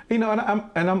 And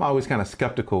I'm always kind of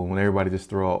skeptical when everybody just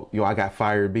throw out, yo, I got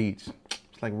fire beats.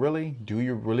 It's like, really? Do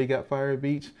you really got fire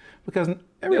beats? Because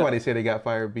everybody say they got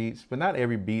fire beats, but not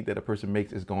every beat that a person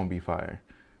makes is going to be fire.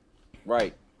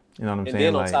 Right. You know what I'm And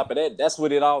saying? then on top of that,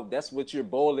 that's what you're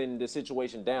boiling the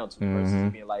situation down to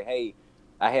versus being like, hey,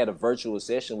 I had a virtual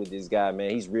session with this guy,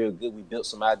 man. He's real good. We built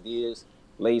some ideas,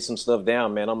 laid some stuff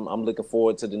down, man. I'm looking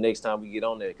forward to the next time we get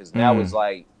on there, because now it's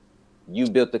like you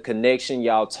built the connection,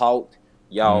 y'all talked,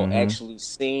 y'all actually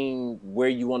seen where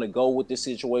you want to go with the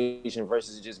situation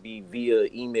versus just be via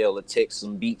email or text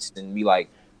some beats and be like,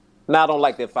 nah, I don't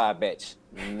like that 5 batch.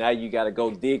 Now you got to go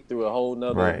dig through a whole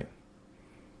nother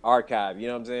archive. You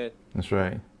know what I'm saying? That's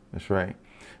right. That's right.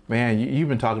 Man, you've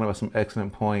been talking about some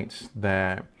excellent points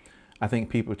that I think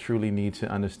people truly need to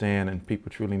understand and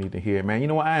people truly need to hear. Man, you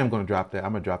know what? I am going to drop that.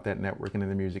 I'm going to drop that Networking in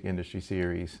the Music Industry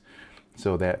series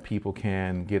so that people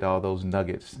can get all those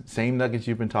nuggets. Same nuggets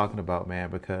you've been talking about, man,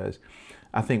 because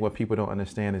I think what people don't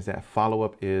understand is that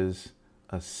follow-up is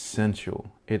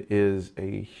essential. It is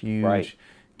a huge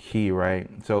key, right?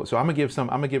 So I'm gonna give some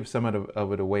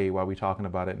of it away while we're talking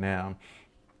about it now.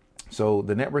 So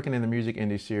the Networking in the Music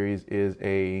Industry series is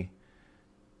a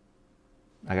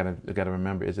I gotta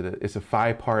remember. It's a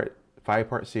five part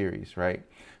series, right?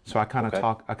 So Okay.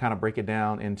 I kind of break it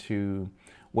down into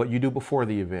what you do before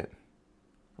the event,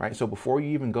 right? So before you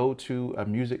even go to a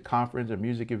music conference or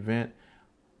music event,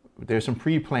 there's some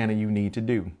pre-planning you need to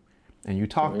do. And you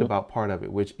talked Hmm. about part of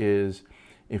it, which is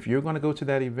if you're going to go to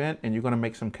that event and you're going to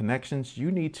make some connections,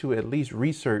 you need to at least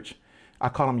research. I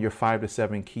call them your 5 to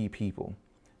 7 key people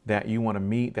that you want to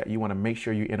meet, that you want to make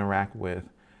sure you interact with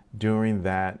during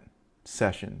that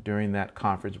session, during that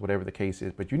conference, whatever the case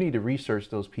is. But you need to research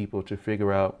those people to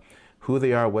figure out who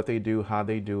they are, what they do, how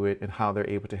they do it, and how they're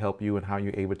able to help you and how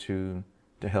you're able to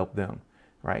help them.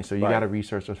 Right. So you got Right. to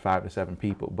research those 5 to 7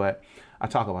 people. But I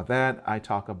talk about that. I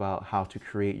talk about how to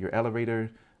create your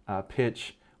elevator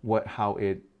pitch, how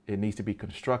it needs to be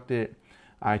constructed.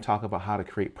 I talk about how to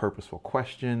create purposeful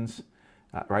questions.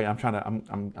 Right. I'm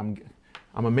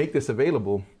gonna make this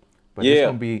available, but Yeah.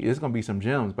 it's gonna be some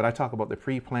gems. But I talk about the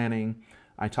pre-planning.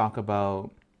 I talk about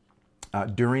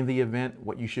during the event,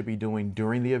 what you should be doing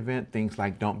during the event. Things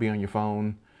like don't be on your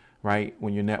phone, right,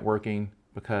 when you're networking,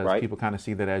 because Right. people kind of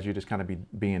see that as you just kind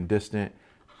of being distant.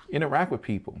 Interact with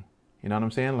people. You know what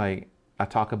I'm saying? Like I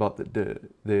talk about the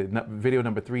video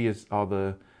number 3 is all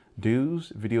the do's.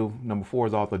 Video number 4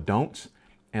 is all the don'ts,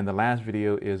 and the last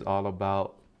video is all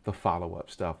about the follow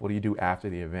up stuff. What do you do after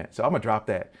the event? So I'm gonna drop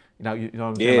that. You know what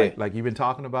I'm saying? Yeah. Like you've been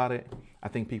talking about it. I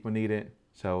think people need it,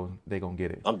 so they gonna get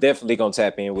it. I'm definitely gonna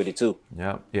tap in with it too.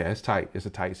 Yeah, yeah, it's tight. It's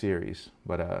a tight series,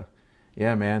 but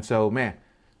yeah, man. So man,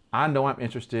 I know I'm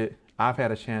interested. I've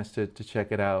had a chance to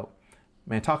check it out.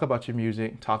 Man, talk about your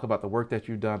music. Talk about the work that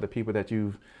you've done, the people that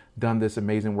you've done this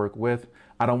amazing work with.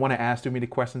 I don't want to ask too many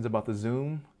questions about the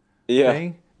Zoom Yeah.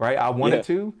 thing, right? I wanted Yeah.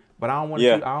 to, but I don't want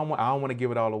Yeah. to. I don't want to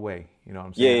give it all away. You know what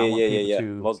I'm Yeah. saying? I Yeah. want Yeah. Yeah.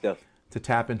 people Yeah. Most definitely. to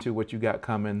tap into what you got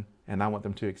coming, and I want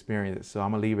them to experience it. So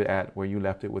I'm gonna leave it at where you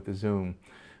left it with the Zoom.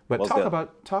 But Most definitely.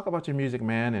 talk about your music,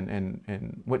 man,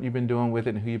 and what you've been doing with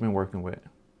it and who you've been working with.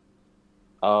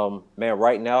 Man,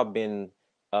 right now I've been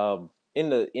in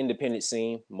the independent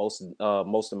scene. Most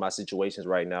of my situations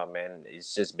right now, man,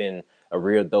 it's just been a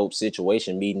real dope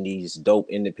situation. Meeting these dope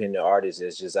independent artists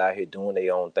that's just out here doing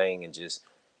their own thing and just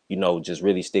just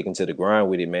really sticking to the grind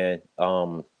with it, man.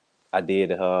 I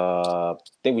did I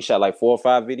think we shot like 4 or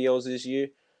 5 videos this year,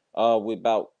 with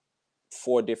about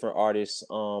 4 different artists,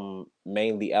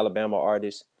 mainly Alabama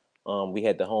artists. We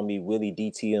had the homie Willie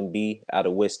DTMB out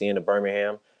of West End of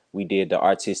Birmingham. We did the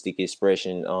Artistic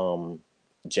Expression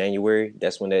January.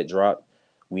 That's when that dropped.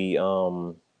 We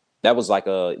that was like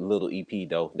a little EP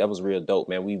though. That was real dope,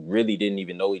 man. We really didn't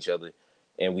even know each other,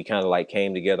 and we kind of like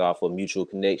came together off a mutual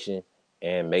connection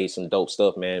and made some dope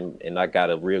stuff, man. And I got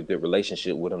a real good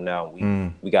relationship with him now.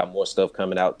 Mm. We got more stuff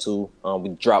coming out too. We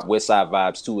dropped West Side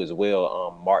Vibes too as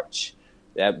well. March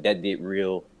that did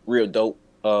real dope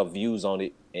views on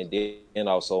it, and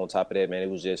also on top of that, man, it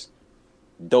was just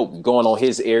dope going on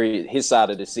his area, his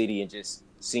side of the city, and just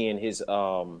seeing his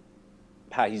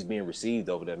how he's being received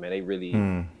over there, man.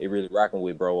 Mm. They really rocking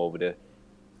with bro over there.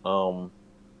 Um,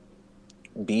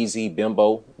 BZ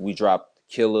Bimbo, we dropped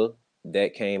Killer.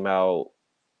 That came out,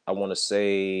 I want to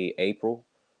say April.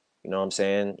 You know what I'm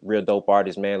saying? Real dope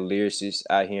artist, man. Lyricist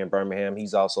out here in Birmingham.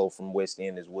 He's also from West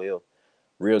End as well.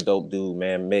 Real dope dude,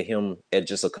 man. Met him at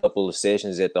just a couple of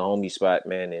sessions at the homie spot,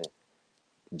 man, and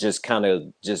just kind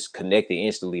of just connected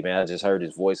instantly, man. I just heard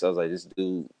his voice. I was like, this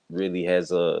dude really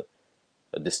has a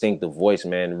distinctive voice,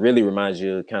 man. Really reminds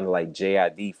you of kind of like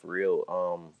JID for real.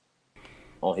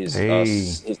 On Hey.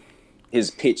 his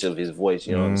pitch of his voice,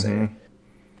 you know what I'm saying?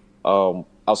 Mm-hmm.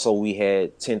 Also we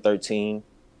had 1013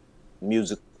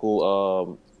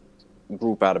 musical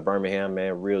group out of Birmingham,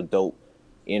 man. Real dope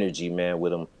energy, man,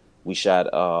 with them. We shot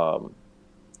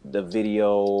the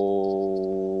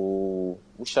video.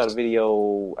 We shot a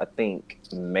video, I think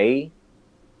May.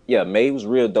 Yeah, May was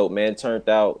real dope, man. Turned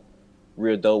out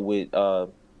real dope with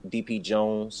DP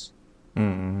Jones.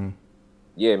 Mm-hmm.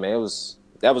 Yeah, man,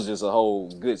 that was just a whole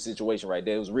good situation right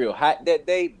there. It was real hot that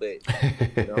day, but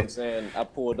you know what I'm saying? I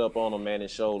pulled up on him, man, and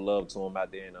showed love to him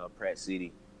out there in Pratt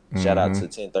City. Shout out Mm-hmm.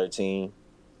 to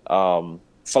 1013.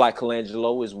 Fly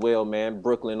Colangelo as well, man.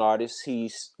 Brooklyn artist.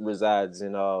 He resides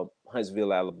in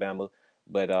Huntsville, Alabama.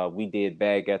 But we did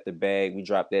Bag After Bag. We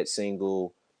dropped that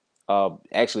single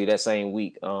actually that same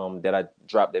week that I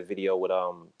dropped that video with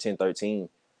 1013.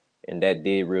 And that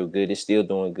did real good. It's still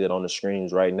doing good on the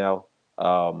streams right now.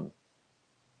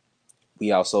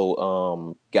 We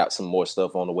also got some more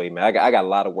stuff on the way, man. I got a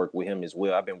lot of work with him as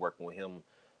well. I've been working with him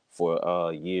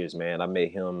for years, man. I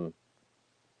met him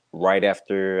right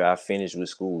after I finished with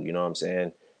school, you know what I'm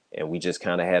saying? And we just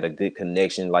kind of had a good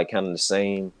connection, like kind of the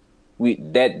same we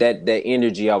that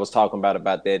energy I was talking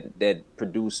about that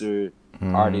producer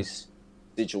Mm-hmm. artist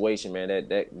situation, man,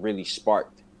 that really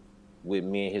sparked with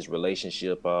me and his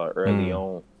relationship early Mm.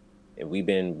 on, and we've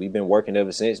been working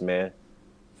ever since, man,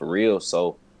 for real.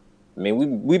 So I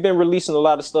mean, we've been releasing a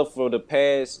lot of stuff for the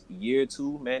past year or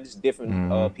two, man. It's different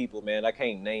Mm-hmm. people, man. I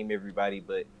can't name everybody,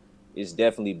 but it's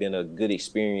definitely been a good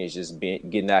experience just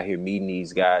getting out here meeting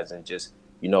these guys and just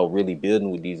really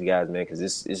building with these guys, man. Because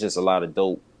it's just a lot of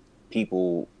dope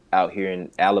people out here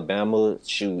in Alabama,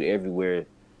 shoot everywhere,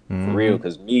 for real. Mm-hmm.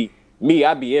 Because me,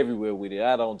 I be everywhere with it.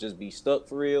 I don't just be stuck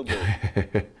for real, but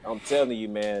I'm telling you,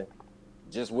 man,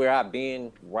 just where I've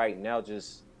been right now,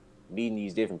 just meeting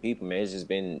these different people, man,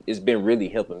 it's been really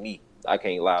helping me. I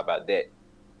can't lie about that.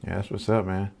 Yeah, that's what's up,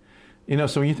 man. You know,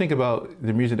 so when you think about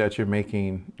the music that you're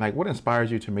making, like what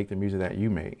inspires you to make the music that you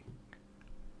make?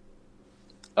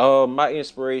 My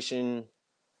inspiration,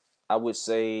 I would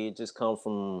say, just come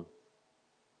from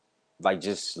like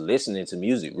just listening to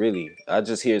music. Really, I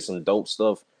just hear some dope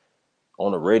stuff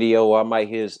on the radio. I might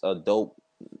hear a dope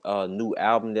new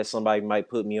album that somebody might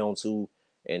put me on to,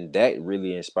 and that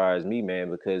really inspires me,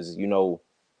 man. Because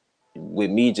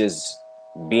with me just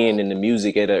being in the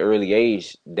music at an early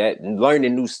age, that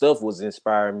learning new stuff was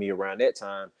inspiring me around that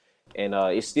time. And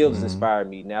it still has Mm-hmm. inspired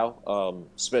me now,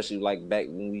 especially like back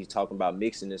when we talking about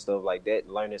mixing and stuff like that,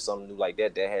 learning something new like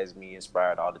that, that has me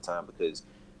inspired all the time. Because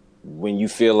when you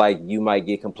feel like you might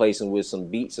get complacent with some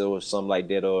beats or something like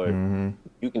that, or Mm-hmm.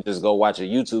 you can just go watch a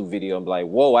YouTube video and be like,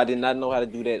 whoa, I did not know how to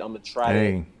do that. I'm gonna try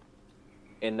that. Hey.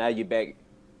 And now you're back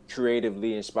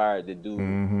creatively inspired to do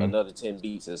Mm-hmm. another 10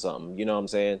 beats or something. You know what I'm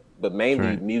saying? But That's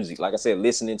mainly right. music. Like I said,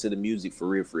 listening to the music for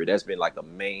real, for real. That's been like a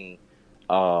main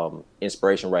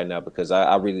inspiration right now because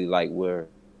I really like where.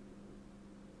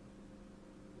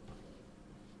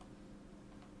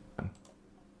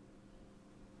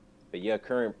 But yeah,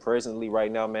 current presently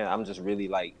right now, man, I'm just really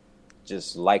like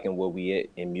just liking where we at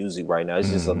in music right now. It's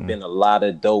just Mm-hmm. been a lot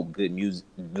of dope good music,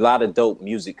 a lot of dope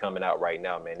music coming out right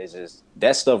now, man. It's just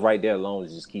that stuff right there alone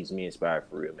just keeps me inspired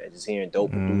for real, man. Just hearing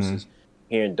dope Mm-hmm. producers,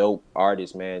 hearing dope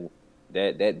artists, man.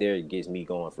 That there gets me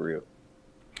going for real.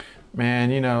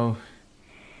 Man, you know,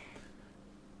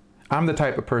 I'm the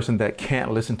type of person that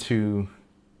can't listen to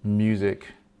music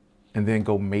and then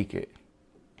go make it.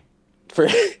 For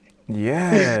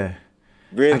Yeah.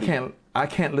 I really, can't I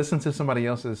can't listen to somebody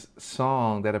else's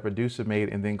song that a producer made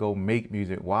and then go make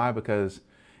music. Why? Because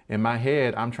in my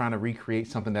head I'm trying to recreate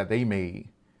something that they made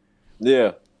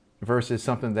yeah, versus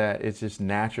something that is just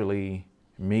naturally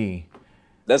me.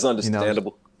 that's You know,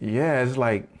 understandable. yeah, it's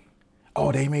like,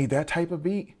 oh, they made that type of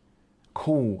beat.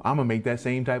 Cool, I'm gonna make that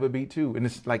same type of beat too. And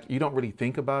it's like you don't really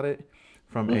think about it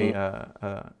from Hmm.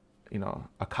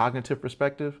 a cognitive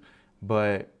perspective,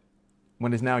 but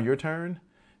when it's now your turn,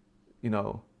 you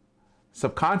know,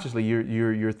 subconsciously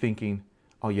you're thinking,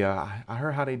 oh yeah, I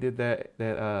heard how they did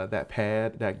that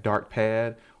pad, that dark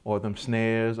pad, or them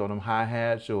snares, or them hi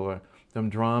hats, or them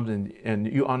drums, and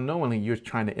you unknowingly you're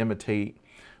trying to imitate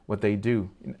what they do.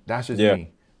 That's just Yeah,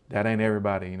 me. That ain't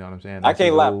everybody. You know what I'm saying? I That's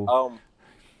just can't lie. old.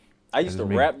 I That's used to just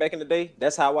me. rap back in the day.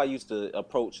 That's how I used to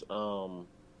approach.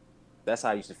 That's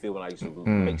how I used to feel when I used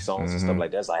to make songs and stuff Mm-hmm.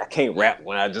 like that. It's like I can't rap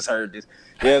when I just heard this.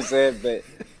 You know what I'm saying? But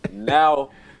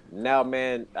now, now,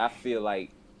 man, I feel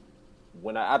like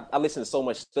when I listen to so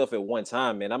much stuff at one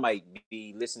time, man, I might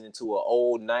be listening to an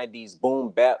old '90s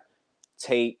boom bap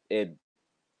tape at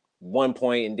one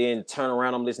point, and then turn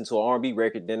around, I'm listening to an R&B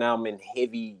record. Then now I'm in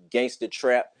heavy gangster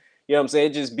trap. You know what I'm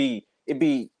saying? It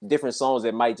be different songs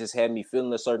that might just have me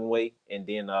feeling a certain way, and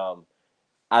then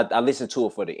I listen to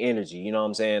it for the energy. You know what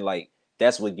I'm saying? Like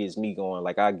that's what gets me going.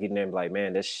 Like I get in there and be like,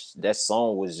 man, that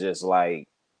song was just like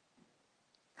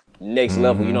next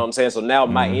level. You know Mm-hmm. what I'm saying? So now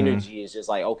my Mm-hmm. energy is just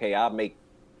like, okay, I'll make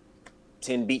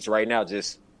 10 beats right now,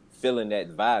 just feeling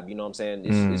that vibe. You know what I'm saying?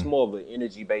 It's Mm. more of an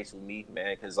energy base with me,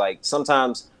 man. Because like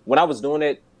sometimes when I was doing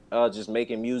it, just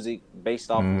making music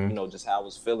based off of Mm-hmm. just how I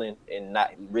was feeling and not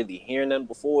really hearing them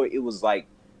before, it was like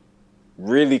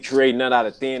really creating none out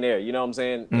of thin air. You know what I'm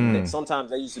saying? And Mm.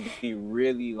 sometimes that used to be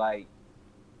really like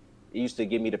it used to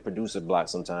give me the producer block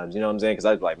sometimes. You know what I'm saying? Because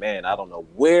I was like, man, I don't know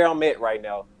where I'm at right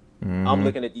now. I'm Mm-hmm.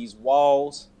 looking at these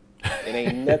walls. It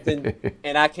ain't nothing,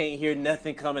 and I can't hear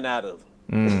nothing coming out of them.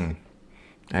 Mm.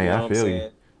 You Hey, know I what I'm feel you.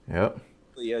 saying? Yep.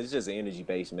 But yeah, it's just an energy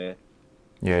base, man.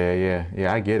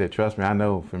 Yeah. I get it. Trust me. I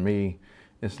know. For me,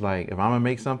 it's like if I'm gonna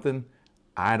make something,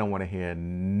 I don't want to hear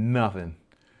nothing.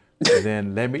 And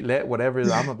then let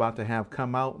whatever I'm about to have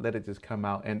come out, let it just come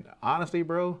out. And honestly,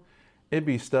 bro, it'd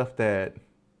be stuff that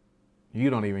you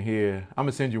don't even hear. I'm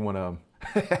gonna send you one of them,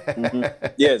 Hmm.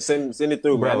 Yeah, send it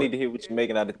through, man. I bro. need to hear what you're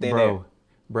making out of thin air. Bro,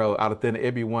 bro, out of thin,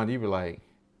 it'd be one you be like,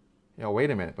 yo,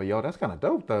 wait a minute, but yo, that's kind of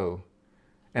dope though,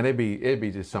 and it'd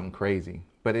be just something crazy,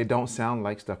 but it don't sound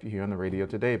like stuff you hear on the radio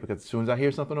today because as soon as I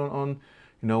hear something on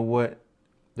what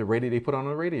the radio they put on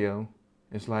the radio,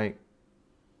 it's like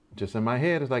just in my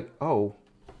head, it's like, oh,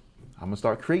 I'm gonna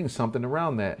start creating something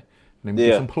around that. Let me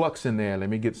get some plucks in there. Let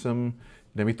me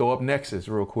throw up Nexus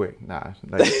real quick. Nah,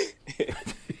 like,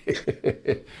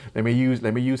 let me use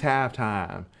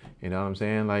halftime. You know what I'm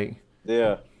saying? Like,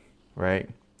 yeah, right?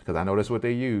 Because I know that's what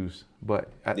they use.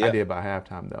 But I did by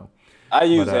halftime though. I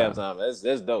use halftime.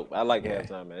 That's dope. I like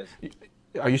halftime, man.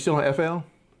 Are you still on FL?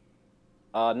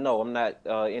 No, I'm not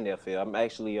in FL. I'm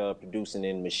actually producing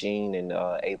in Machine and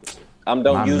Ableton. I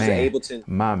don't use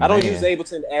Ableton. I don't use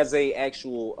Ableton as a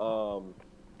actual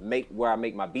where I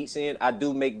make my beats in. I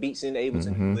do make beats in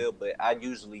Ableton as well, but I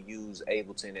usually use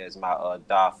Ableton as my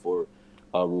DAW for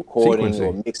recording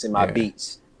or mixing my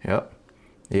beats. Yep.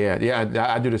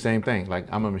 Yeah. I do the same thing. Like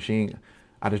I'm a Machine.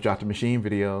 I just dropped a Machine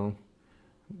video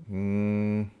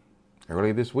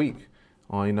early this week.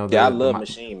 On I love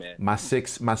Machine, man. My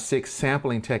six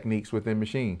sampling techniques within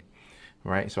Machine,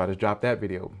 right? So I just dropped that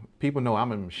video. People know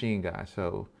I'm a Machine guy,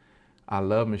 so I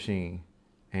love Machine,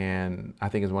 and I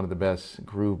think it's one of the best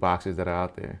groove boxes that are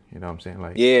out there. You know what I'm saying?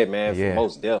 Like, yeah, man, for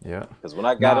most definitely. Yeah. Because when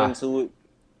I got into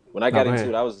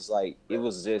it, I was just like, it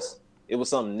was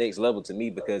something next level to me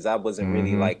because I wasn't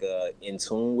really like in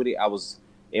tune with it. I was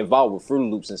involved with Fruity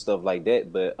Loops and stuff like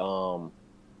that, but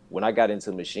when I got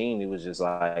into Machine, it was just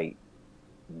like.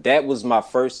 That was my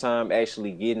first time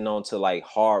actually getting onto like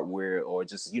hardware or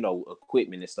just,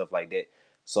 equipment and stuff like that.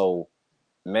 So,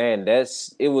 man,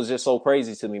 it was just so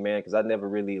crazy to me, man, because I never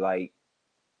really like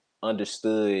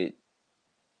understood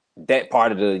that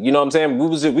part of the, you know what I'm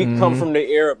saying? We come from the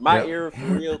era, era for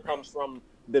real comes from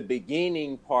the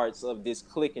beginning parts of this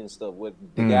clicking stuff where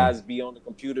the guys be on the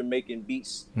computer making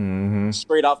beats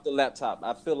straight off the laptop.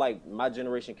 I feel like my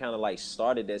generation kind of like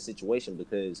started that situation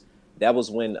because that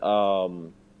was when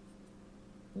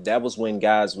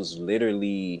guys was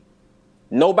literally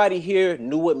nobody here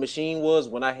knew what Machine was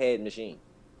when I had Machine.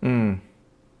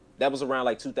 That was around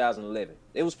like 2011.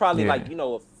 It was probably like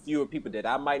a fewer people that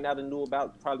I might not have knew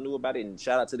about it. And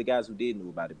shout out to the guys who did know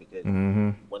about it because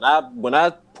when I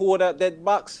pulled out that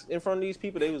box in front of these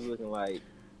people, they was looking like,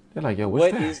 they're like, yo,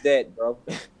 what is that, bro?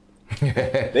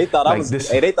 They thought I was.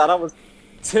 They thought I was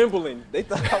Timberland. They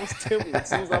thought I was Timberland as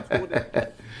soon as I pulled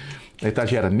it. They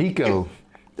thought you had a Nico.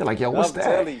 They're like, yo, what's that?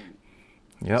 Telling you.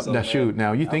 Yep. So, shoot.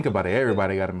 Now you think about it.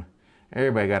 Everybody got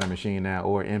a Machine now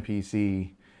or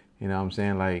MPC. You know what I'm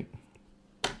saying? Like,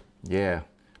 yeah.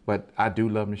 But I do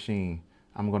love Machine.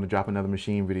 I'm going to drop another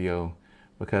Machine video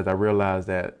because I realized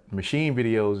that Machine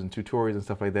videos and tutorials and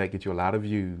stuff like that get you a lot of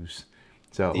views.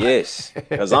 So yes,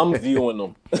 because I'm viewing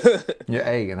them. Yeah,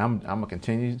 hey, and I'm gonna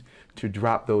continue to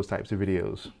drop those types of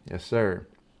videos. Yes, sir.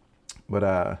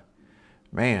 But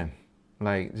man.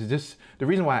 Like, just the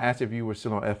reason why I asked if you were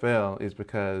still on FL is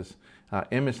because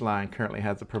Image Line currently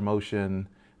has a promotion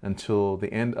until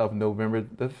the end of November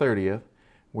the 30th,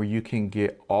 where you can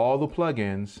get all the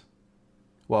plugins.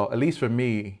 Well, at least for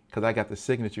me, because I got the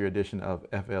signature edition of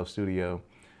FL Studio,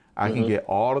 I can get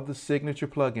all of the signature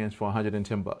plugins for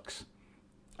 $110.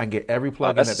 I get every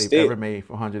plugin that they've ever made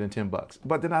for $110.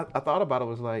 But then I thought about it,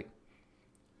 was like,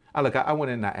 I went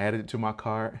in and I added it to my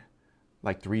cart.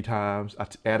 Like 3 times. I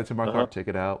added to my cart, took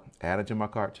it out. Added to my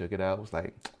cart, took it out. It was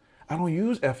like, I don't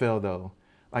use FL though.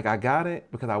 Like I got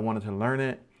it because I wanted to learn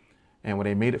it. And when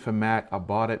they made it for Mac, I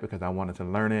bought it because I wanted to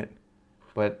learn it.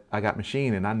 But I got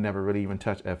Machine and I never really even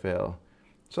touched FL.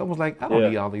 So I was like, I don't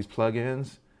need all these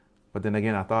plugins. But then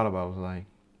again, I thought about it, I was like,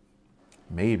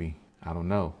 maybe. I don't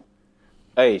know.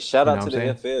 Hey, shout out to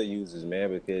the FL users, man,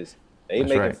 because they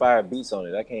making fire beats on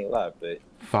it. I can't lie, but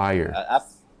fire.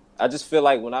 I just feel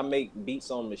like when I make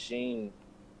beats on Machine,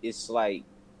 it's like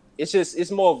it's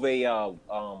more of a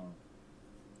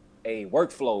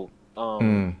workflow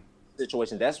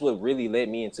situation. That's what really led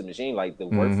me into Machine. Like the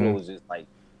workflow was just like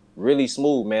really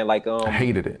smooth, man. Like I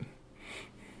hated it.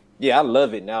 Yeah, I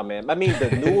love it now, man. I mean,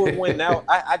 the newer one now,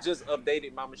 I just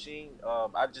updated my Machine.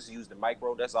 I just used the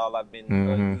micro. That's all I've been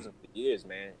using for years,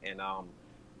 man. And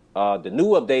the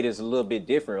new update is a little bit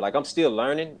different. Like I'm still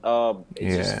learning.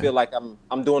 Just feel like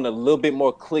I'm doing a little bit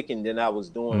more clicking than I was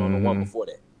doing on the one before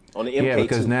that. On the MK2. Yeah,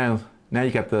 because now you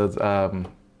got those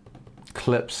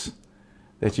clips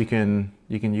that you can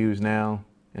use now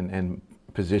and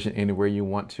position anywhere you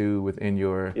want to within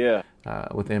your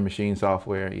within Machine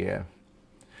software. Yeah.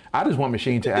 I just want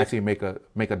Machine to actually make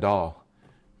a DAW.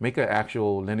 Make an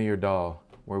actual linear DAW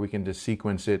where we can just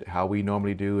sequence it how we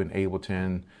normally do in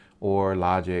Ableton or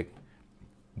Logic,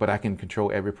 but I can control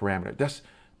every parameter.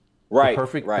 Right, The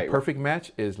right, right, perfect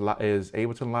match is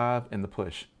Ableton Live and the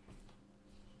Push.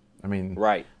 I mean,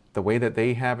 right. the way that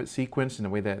they have it sequenced and the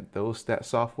way that that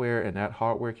software and that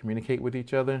hardware communicate with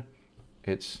each other,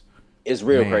 it's It's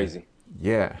real man, crazy.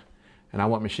 yeah. And I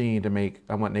want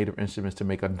Native Instruments to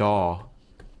make a DAW,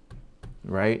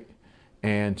 right?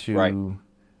 And Right.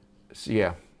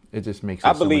 yeah, it just makes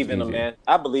I it so much believe in them, easier. man.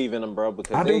 I believe in them, bro,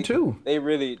 because I do too. they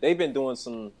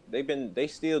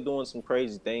still doing some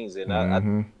crazy things, and I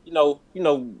Mm-hmm.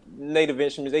 Native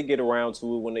Instruments, they get around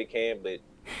to it when they can, but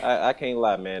I can't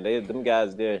lie, man. Them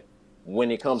guys there,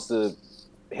 when it comes to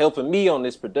helping me on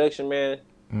this production, man.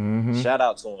 Mm-hmm. Shout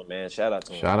out to them, man. Shout out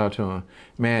to them. Shout out to him.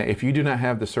 Man, if you do not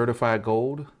have the certified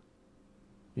gold,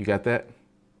 you got that? The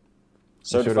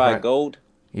Certified certified, Gold.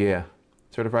 yeah.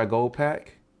 Certified gold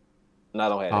pack? No, I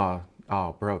don't have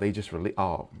that. Bro, they just released,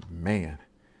 oh, man.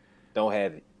 Don't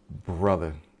have it.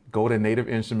 Brother, go to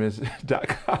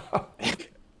nativeinstruments.com.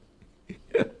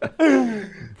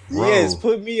 Yes, Bro,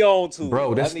 put me on to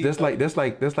bro, it. I need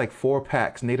there's like 4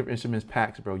 packs, Native Instruments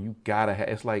packs, bro. You gotta have,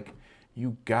 it's like,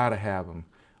 you gotta have them.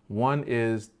 One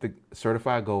is the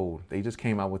certified gold. They just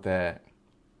came out with that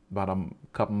about a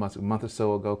month or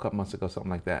so ago, something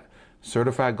like that.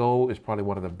 Certified gold is probably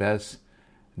one of the best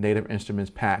Native Instruments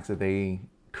packs that they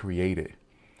created.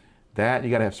 That, you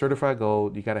gotta have certified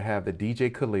gold. You gotta have the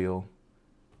DJ Khalil.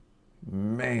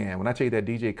 Man, when I tell you that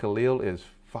DJ Khalil is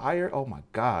fire, oh my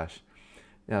gosh.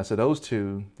 Yeah, so those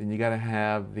two. Then you gotta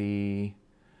have the.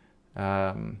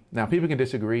 Now people can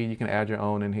disagree. You can add your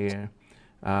own in here.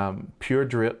 Pure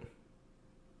Drip.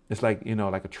 It's like,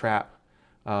 like a trap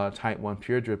type one.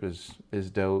 Pure Drip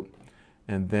is dope.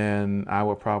 And then I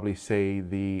would probably say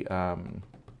the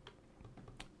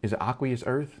is it Aqueous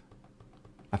Earth?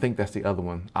 I think that's the other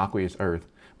one, Aqueous Earth.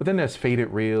 But then there's Faded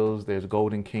Reels, there's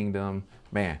Golden Kingdom.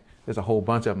 Man, there's a whole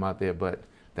bunch of them out there. But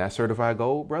that certified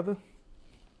gold, brother,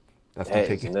 that's gonna that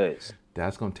take is it. nuts.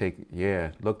 That's gonna take,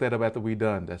 yeah. Look that up after we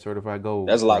done. That certified gold,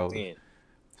 That's locked bro. in.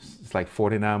 It's like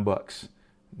 $49.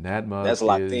 That mug That's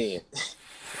locked is in.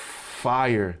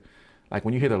 fire. Like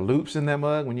when you hear the loops in that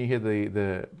mug, when you hear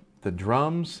the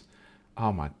drums,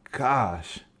 oh my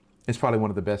gosh. It's probably one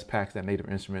of the best packs that Native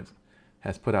Instruments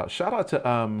has put out. Shout out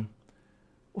to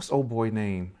what's old boy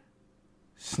name?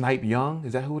 Snipe Young.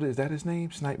 Is that who it is? Is that his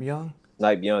name? Snipe Young?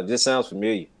 Snipe Young. This sounds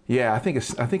familiar. Yeah, I think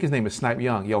his name is Snipe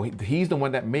Young. Yo, he's the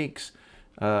one that makes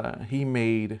he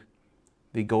made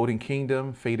the Golden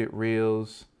Kingdom, Faded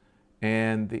Reels,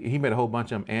 and he made a whole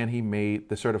bunch of them, and he made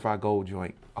the Certified Gold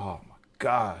joint. Oh my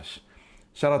gosh.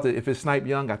 Shout out to, if it's Snipe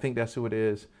Young, I think that's who it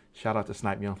is. Shout out to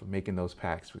Snipe Young for making those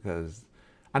packs, because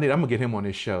I'm gonna get him on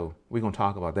this show. We're gonna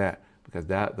talk about that, because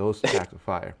those packs are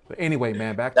fire. But anyway,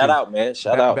 man, Shout out, man.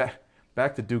 Shout out.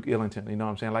 back to Duke Illington. You know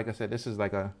what I'm saying? Like I said, this is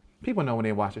like people know when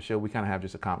they watch the show, we kind of have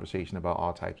just a conversation about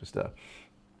all types of stuff.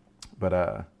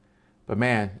 But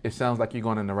man, it sounds like you're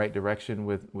going in the right direction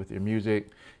with your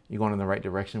music. You're going in the right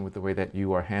direction with the way that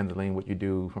you are handling what you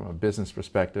do from a business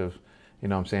perspective. You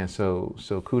know what I'm saying?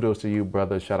 So kudos to you,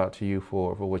 brother. Shout out to you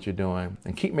for what you're doing.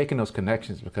 And keep making those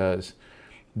connections, because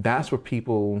that's what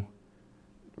people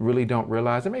really don't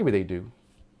realize. And maybe they do.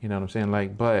 You know what I'm saying?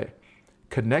 Like, but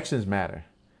connections matter.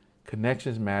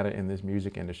 Connections matter in this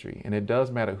music industry. And it does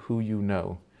matter who you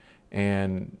know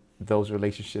and those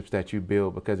relationships that you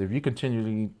build. Because if you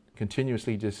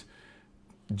continuously just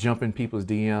jump in people's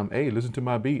DM, hey, listen to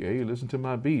my beat. Hey, listen to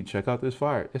my beat. Check out this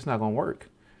fire. It's not going to work.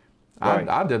 Right.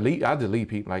 I delete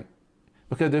people, like,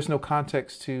 because there's no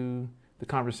context to the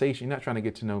conversation. You're not trying to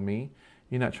get to know me.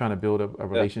 You're not trying to build a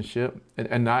relationship.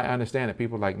 And I understand that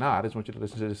people are like, nah, I just want you to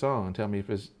listen to the song and tell me if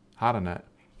it's hot or not.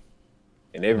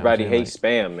 And everybody hates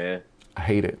spam, man. I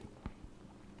hate it.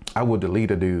 I will delete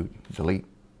a dude. Delete.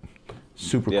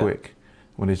 Super quick.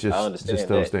 When it's just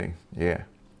those things. Yeah.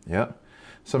 Yep.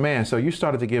 So man, so you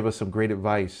started to give us some great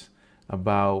advice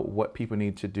about what people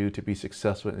need to do to be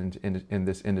successful in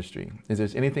this industry. Is there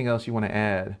anything else you want to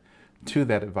add to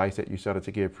that advice that you started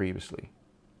to give previously?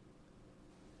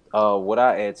 What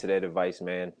I add to that advice,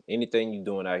 man, anything you're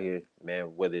doing out here,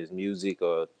 man, whether it's music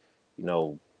or,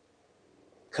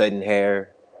 cutting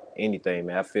hair, anything,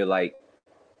 man, I feel like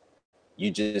you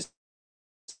just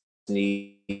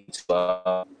need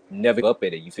to never give up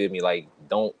at it. You feel me? Like,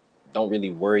 don't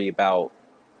really worry about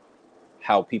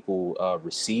how people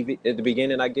receive it at the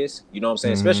beginning, I guess. You know what I'm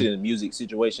saying? Mm-hmm. Especially in the music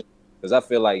situation. Because I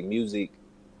feel like music,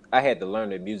 I had to learn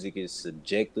that music is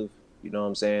subjective. You know what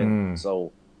I'm saying?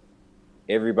 So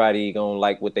everybody gonna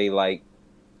like what they like.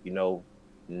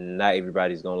 Not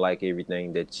everybody's gonna like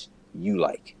everything that you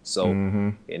like. So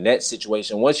in that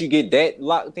situation, once you get that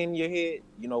locked in your head,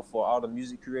 for all the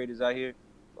music creators out here,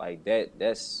 like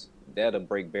that'll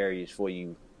break barriers for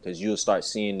you because you'll start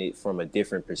seeing it from a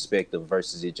different perspective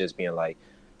versus it just being like,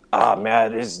 ah,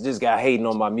 man, this guy hating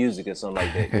on my music or something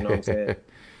like that. You know what I'm saying?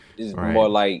 It's Right. more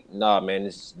like, nah, man,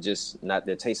 it's just not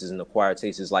their taste is an acquired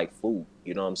taste. It's like food.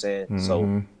 You know what I'm saying? So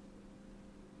Mm-hmm.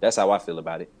 that's how I feel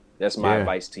about it. That's my Yeah.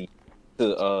 advice to you,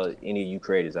 to any of you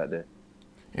creators out there.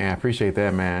 Yeah, I appreciate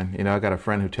that, man. You know, I got a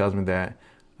friend who tells me that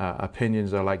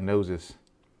opinions are like noses.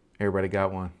 Everybody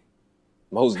got one.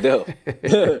 Most deaf.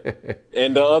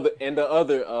 And the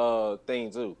other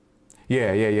thing too.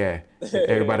 Yeah, yeah, yeah.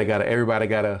 Everybody got a, you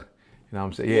know what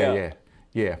I'm saying? Yeah, Yeah.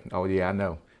 yeah, yeah. Oh, yeah, I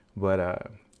know. But,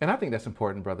 and I think that's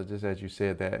important, brother, just as you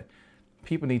said, that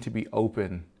people need to be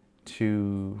open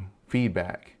to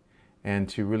feedback and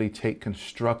to really take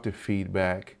constructive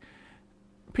feedback.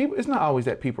 People, it's not always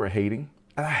that people are hating.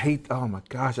 And I hate, oh my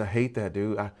gosh, I hate that,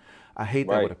 dude. I hate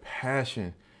that with Right. a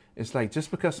passion. It's like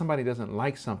just because somebody doesn't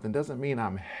like something doesn't mean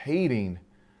I'm hating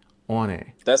on it.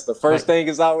 That's the first Like, thing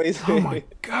is always oh my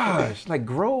gosh, like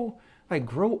grow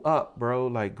up, bro.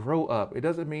 Like grow up. It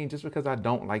doesn't mean just because I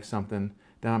don't like something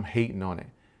that I'm hating on it.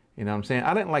 You know what I'm saying?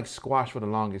 I didn't like squash for the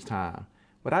longest time,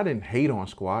 but I didn't hate on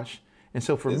squash. And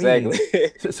so for me,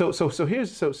 exactly.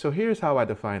 so here's how I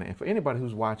define it. And for anybody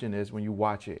who's watching this, when you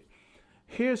watch it,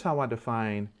 here's how I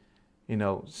define, you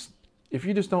know, if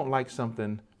you just don't like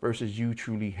something versus you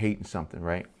truly hating something,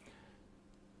 right?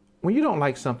 When you don't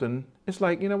like something, it's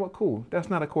like, you know what, cool. That's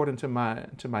not according to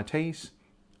my taste.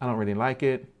 I don't really like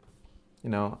it. You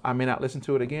know, I may not listen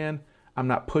to it again. I'm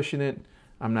not pushing it.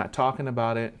 I'm not talking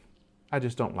about it. I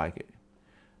just don't like it.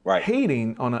 Right.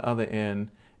 Hating on the other end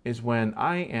is when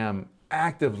I am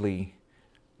actively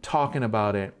talking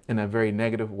about it in a very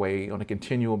negative way on a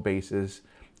continual basis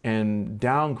and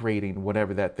downgrading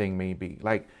whatever that thing may be.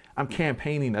 Like I'm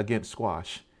campaigning against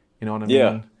squash. You know what I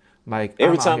Yeah. mean? Like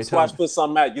Every I'm out time here Squash telling, puts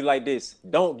something out, you like this.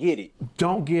 Don't get it.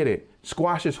 don't get it.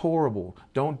 Squash is horrible.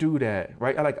 Don't do that.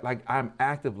 Right? Like I'm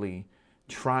actively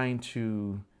trying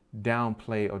to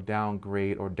downplay or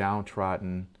downgrade or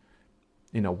downtrodden,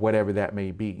 you know, whatever that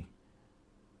may be.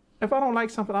 If I don't like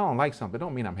something, I don't like something. It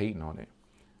don't mean I'm hating on it.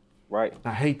 Right.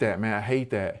 I hate that, man. I hate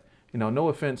that. You know, no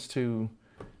offense to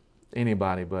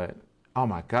anybody, but oh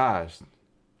my gosh,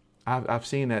 I've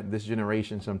seen that this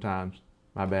generation sometimes.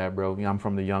 My bad, bro. You know, I'm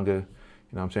from the younger. You know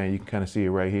what I'm saying? You can kind of see it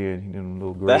right here. You know,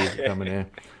 little grays coming in.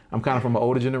 I'm kind of from an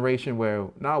older generation where,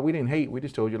 no, we didn't hate. We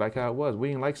just told you like how it was. We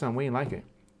didn't like something. We didn't like it.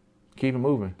 Keep it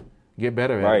moving. Get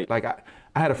better at it. Right. Like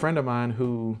I had a friend of mine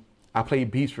who I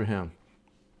played beats for him.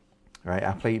 Right?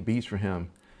 I played beats for him.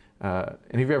 And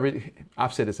if you ever,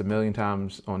 I've said this a million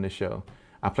times on this show.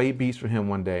 I played beats for him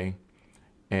one day,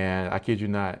 and I kid you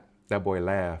not, that boy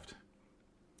laughed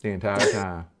the entire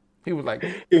time. He was like,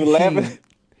 He was laughing.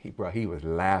 he was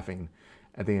laughing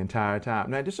at the entire time.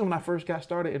 Now, this is when I first got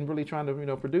started and really trying to, you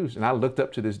know, produce. And I looked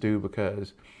up to this dude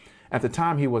because at the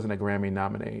time he wasn't a Grammy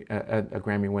nominee, a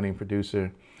Grammy winning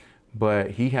producer,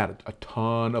 but he had a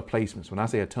ton of placements. When I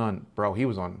say a ton, bro, he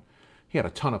had a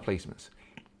ton of placements.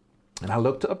 And I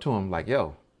looked up to him like,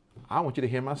 yo, I want you to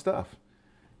hear my stuff.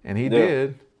 And he Yeah.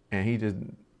 did. And he just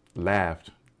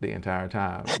laughed the entire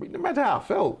time. No matter how I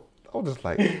felt, I was just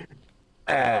like,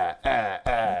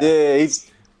 Yeah,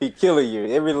 he killing you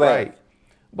every laugh. right.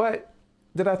 But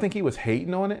did I think he was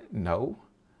hating on it? No.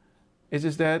 It's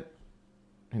just that,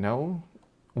 you know,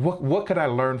 what could I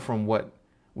learn from what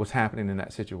was happening in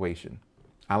that situation?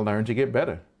 I learned to get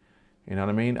better. You know what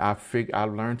I mean? I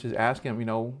learned to ask him, you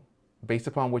know, based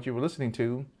upon what you were listening to,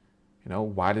 you know,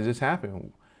 why did this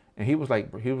happen? And he was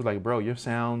like, bro, your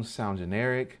sounds sound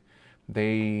generic.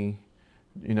 They,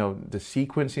 you know, the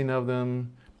sequencing of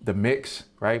them, the mix,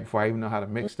 right? Before I even know how to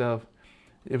mix stuff,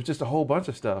 it was just a whole bunch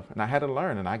of stuff. And I had to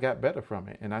learn and I got better from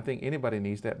it. And I think anybody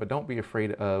needs that, but don't be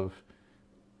afraid of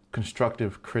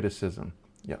constructive criticism.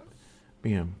 Yeah.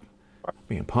 Being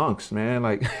punks, man.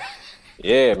 Like,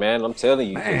 Yeah, man, I'm telling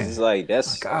you, because man, it's like my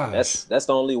gosh. that's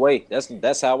the only way.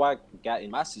 That's how I got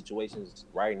in my situations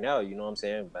right now. You know what I'm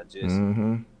saying? By just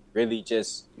Mm-hmm. really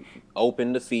just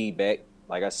open the feedback.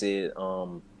 Like I said,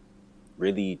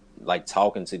 really like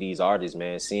talking to these artists,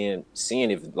 man, seeing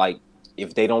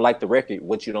if they don't like the record,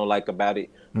 what you don't like about it,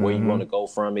 where you Mm-hmm. want to go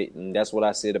from it, and that's what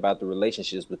I said about the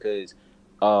relationships because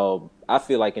I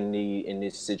feel like in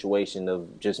this situation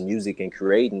of just music and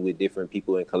creating with different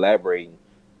people and collaborating,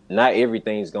 not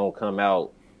everything's gonna come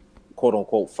out quote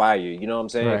unquote fire. You know what I'm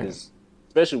saying? Right. Because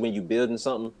especially when you building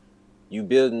something, you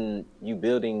building.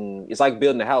 It's like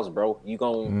building a house, bro. You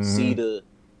gonna see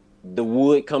Mm-hmm. the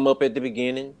wood come up at the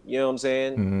beginning. You know what I'm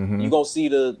saying? Mm-hmm. You gonna see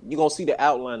the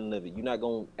outline of it. You're not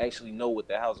gonna actually know what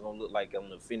the house is gonna look like on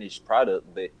the finished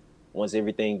product. But once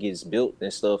everything gets built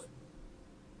and stuff,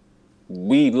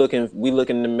 we looking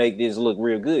to make this look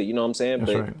real good. You know what I'm saying?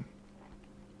 That's But right.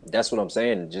 that's what I'm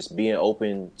saying. Just being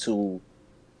open to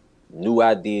new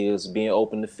ideas, being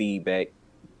open to feedback.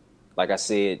 Like I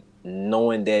said,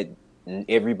 knowing that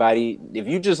everybody, if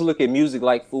you just look at music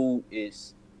like food,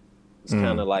 it's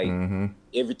kind of like Mm-hmm.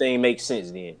 everything makes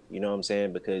sense then. You know what I'm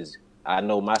saying? Because I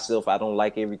know myself, I don't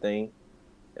like everything,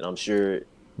 and I'm sure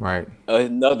Right.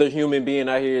 another human being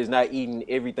out here is not eating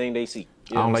everything they see. You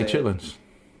I know what don't I'm like saying? chitlins.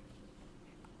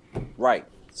 Right.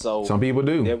 So Some people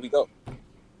do. there we go.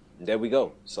 There we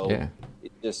go. So Yeah.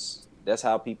 it just that's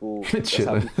how people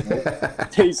Chitlin. move.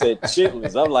 They said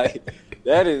chitlins. I'm like,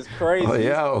 that is Oh, crazy.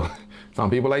 yo. Some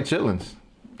people like chitlins.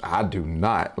 I do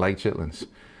not like chitlins.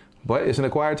 But it's an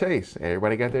acquired taste.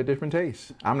 Everybody got their different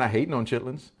tastes. I'm not hating on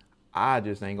chitlins. I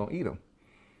just ain't gonna eat them.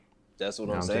 That's what You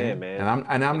know I'm what I'm saying, saying? man. And I'm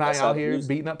And not that's how out the here music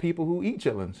beating up people who eat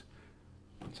chitlins.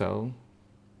 So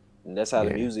and that's how the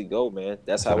yeah, music go, man. That's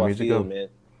that's how the how I music feel, go. man.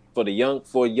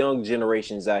 For young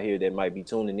generations out here that might be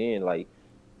tuning in, like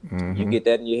you Mm-hmm. get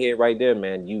that in your head right there,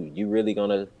 man. You really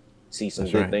gonna see some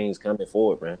That's good right. things coming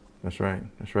forward, man. That's right.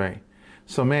 That's right.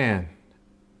 So man,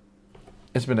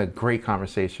 it's been a great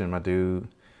conversation, my dude.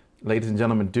 Ladies and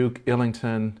gentlemen, Duke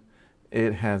Illington,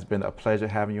 it has been a pleasure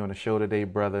having you on the show today,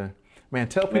 brother. Man,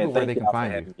 tell Man, people where thank they can y'all for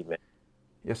find you. having me, man.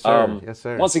 Yes, sir. Yes,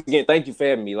 sir. Once again, thank you for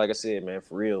having me. Like I said, man,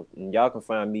 for real. And y'all can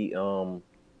find me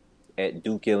at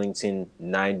Duke Illington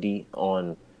 90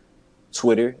 on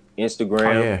Twitter, Oh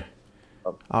Instagram. yeah.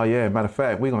 Oh yeah. Matter of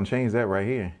fact, we're gonna change that right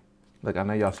here. Look, I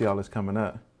know y'all see all this coming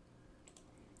up.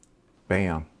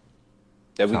 Bam.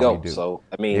 There That's we how we go. do. So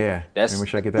I mean, Yeah. And that's make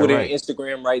sure I get that Twitter and right.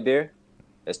 Instagram right there.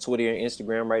 That's Twitter and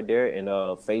Instagram right there, and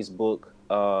Facebook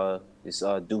is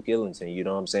Duke Illington. You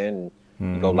know what I'm saying?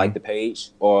 And you go Mm-hmm. like the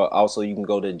page, or also you can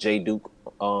go to J Duke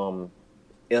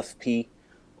FP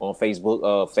on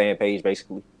Facebook fan page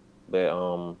basically.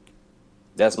 But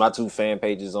that's my two fan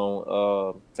pages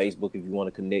on Facebook if you want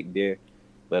to connect there.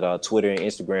 But Twitter and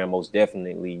Instagram, most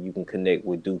definitely, you can connect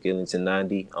with Duke Illington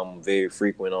 90. I'm very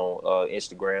frequent on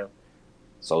Instagram.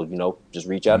 So, just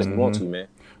reach out if you want Mm-hmm. to, man.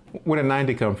 Where did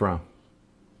 90 come from?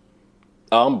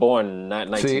 I'm born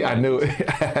in See, I knew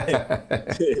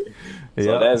 1990s. it.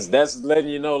 So Yep. that's letting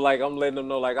you know, like I'm letting them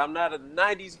know, like I'm not a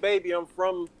 90s baby. I'm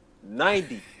from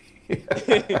 90.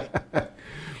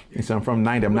 He said, I'm from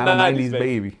 90. I'm I'm a not a 90s 90s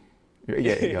baby. baby.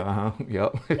 Yeah, yeah, uh-huh. I'm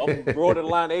Yep.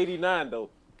 borderline 89 though.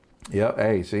 Yep.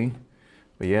 Hey, see?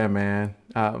 But yeah, man.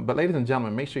 But ladies and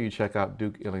gentlemen, make sure you check out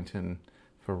Duke Illington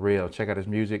for real. Check out his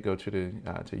music. Go to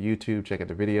YouTube. Check out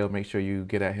the video. Make sure you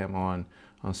get at him on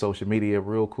social media.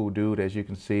 Real cool dude, as you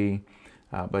can see.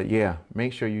 But yeah,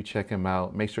 make sure you check him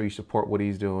out. Make sure you support what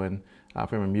he's doing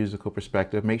from a musical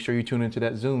perspective. Make sure you tune into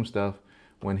that Zoom stuff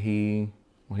when he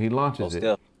launches Most it.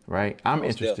 definitely. Right? I'm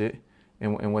Most definitely. interested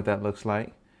in what that looks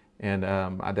like, and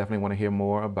I definitely want to hear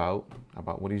more about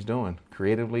what he's doing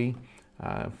creatively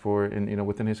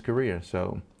within his career.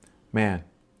 So, man,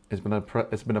 it's been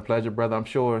a pleasure, brother. I'm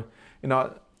sure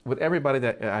with everybody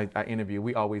that I interview,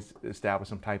 we always establish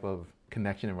some type of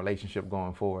connection and relationship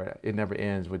going forward. It never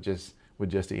ends with just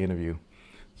the interview.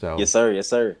 So, Yes, sir. Yes,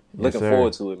 sir. yes, Looking sir.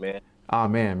 forward to it, man. Oh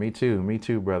man, me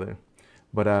too, brother.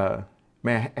 But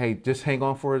man, hey, just hang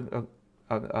on for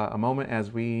a moment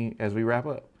as we wrap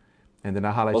up, and then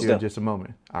I'll holler at Most you in definitely. just a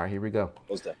moment. All right, here we go.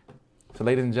 Most definitely. So,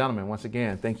 ladies and gentlemen, once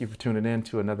again, thank you for tuning in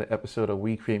to another episode of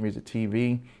We Create Music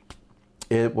TV.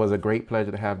 It was a great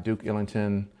pleasure to have Duke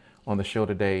Illington on the show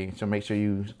today. So make sure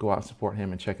you go out and support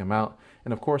him and check him out.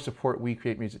 And of course, support We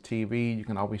Create Music TV. You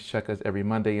can always check us every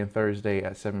Monday and Thursday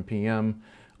at 7 p.m.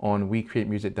 on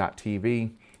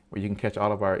WeCreateMusic.tv, where you can catch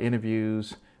all of our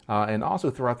interviews. And also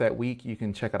throughout that week, you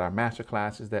can check out our master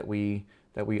classes that we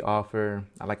offer.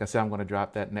 Like I said, I'm going to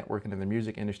drop that networking in the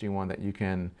music industry one that you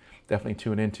can definitely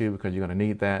tune into because you're going to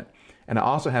need that. And I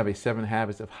also have a 7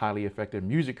 Habits of Highly Effective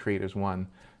Music Creators one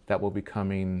that will be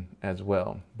coming as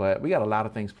well. But we got a lot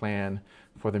of things planned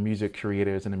for the music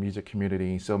creators and the music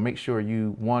community. So make sure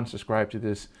you, one, subscribe to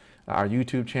this, our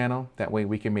YouTube channel. That way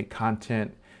we can make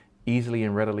content easily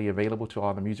and readily available to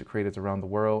all the music creators around the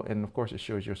world. And of course, it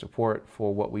shows your support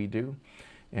for what we do.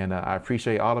 And I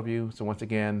appreciate all of you. So once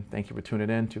again, thank you for tuning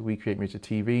in to We Create Music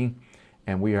TV.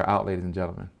 And we are out, ladies and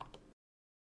gentlemen.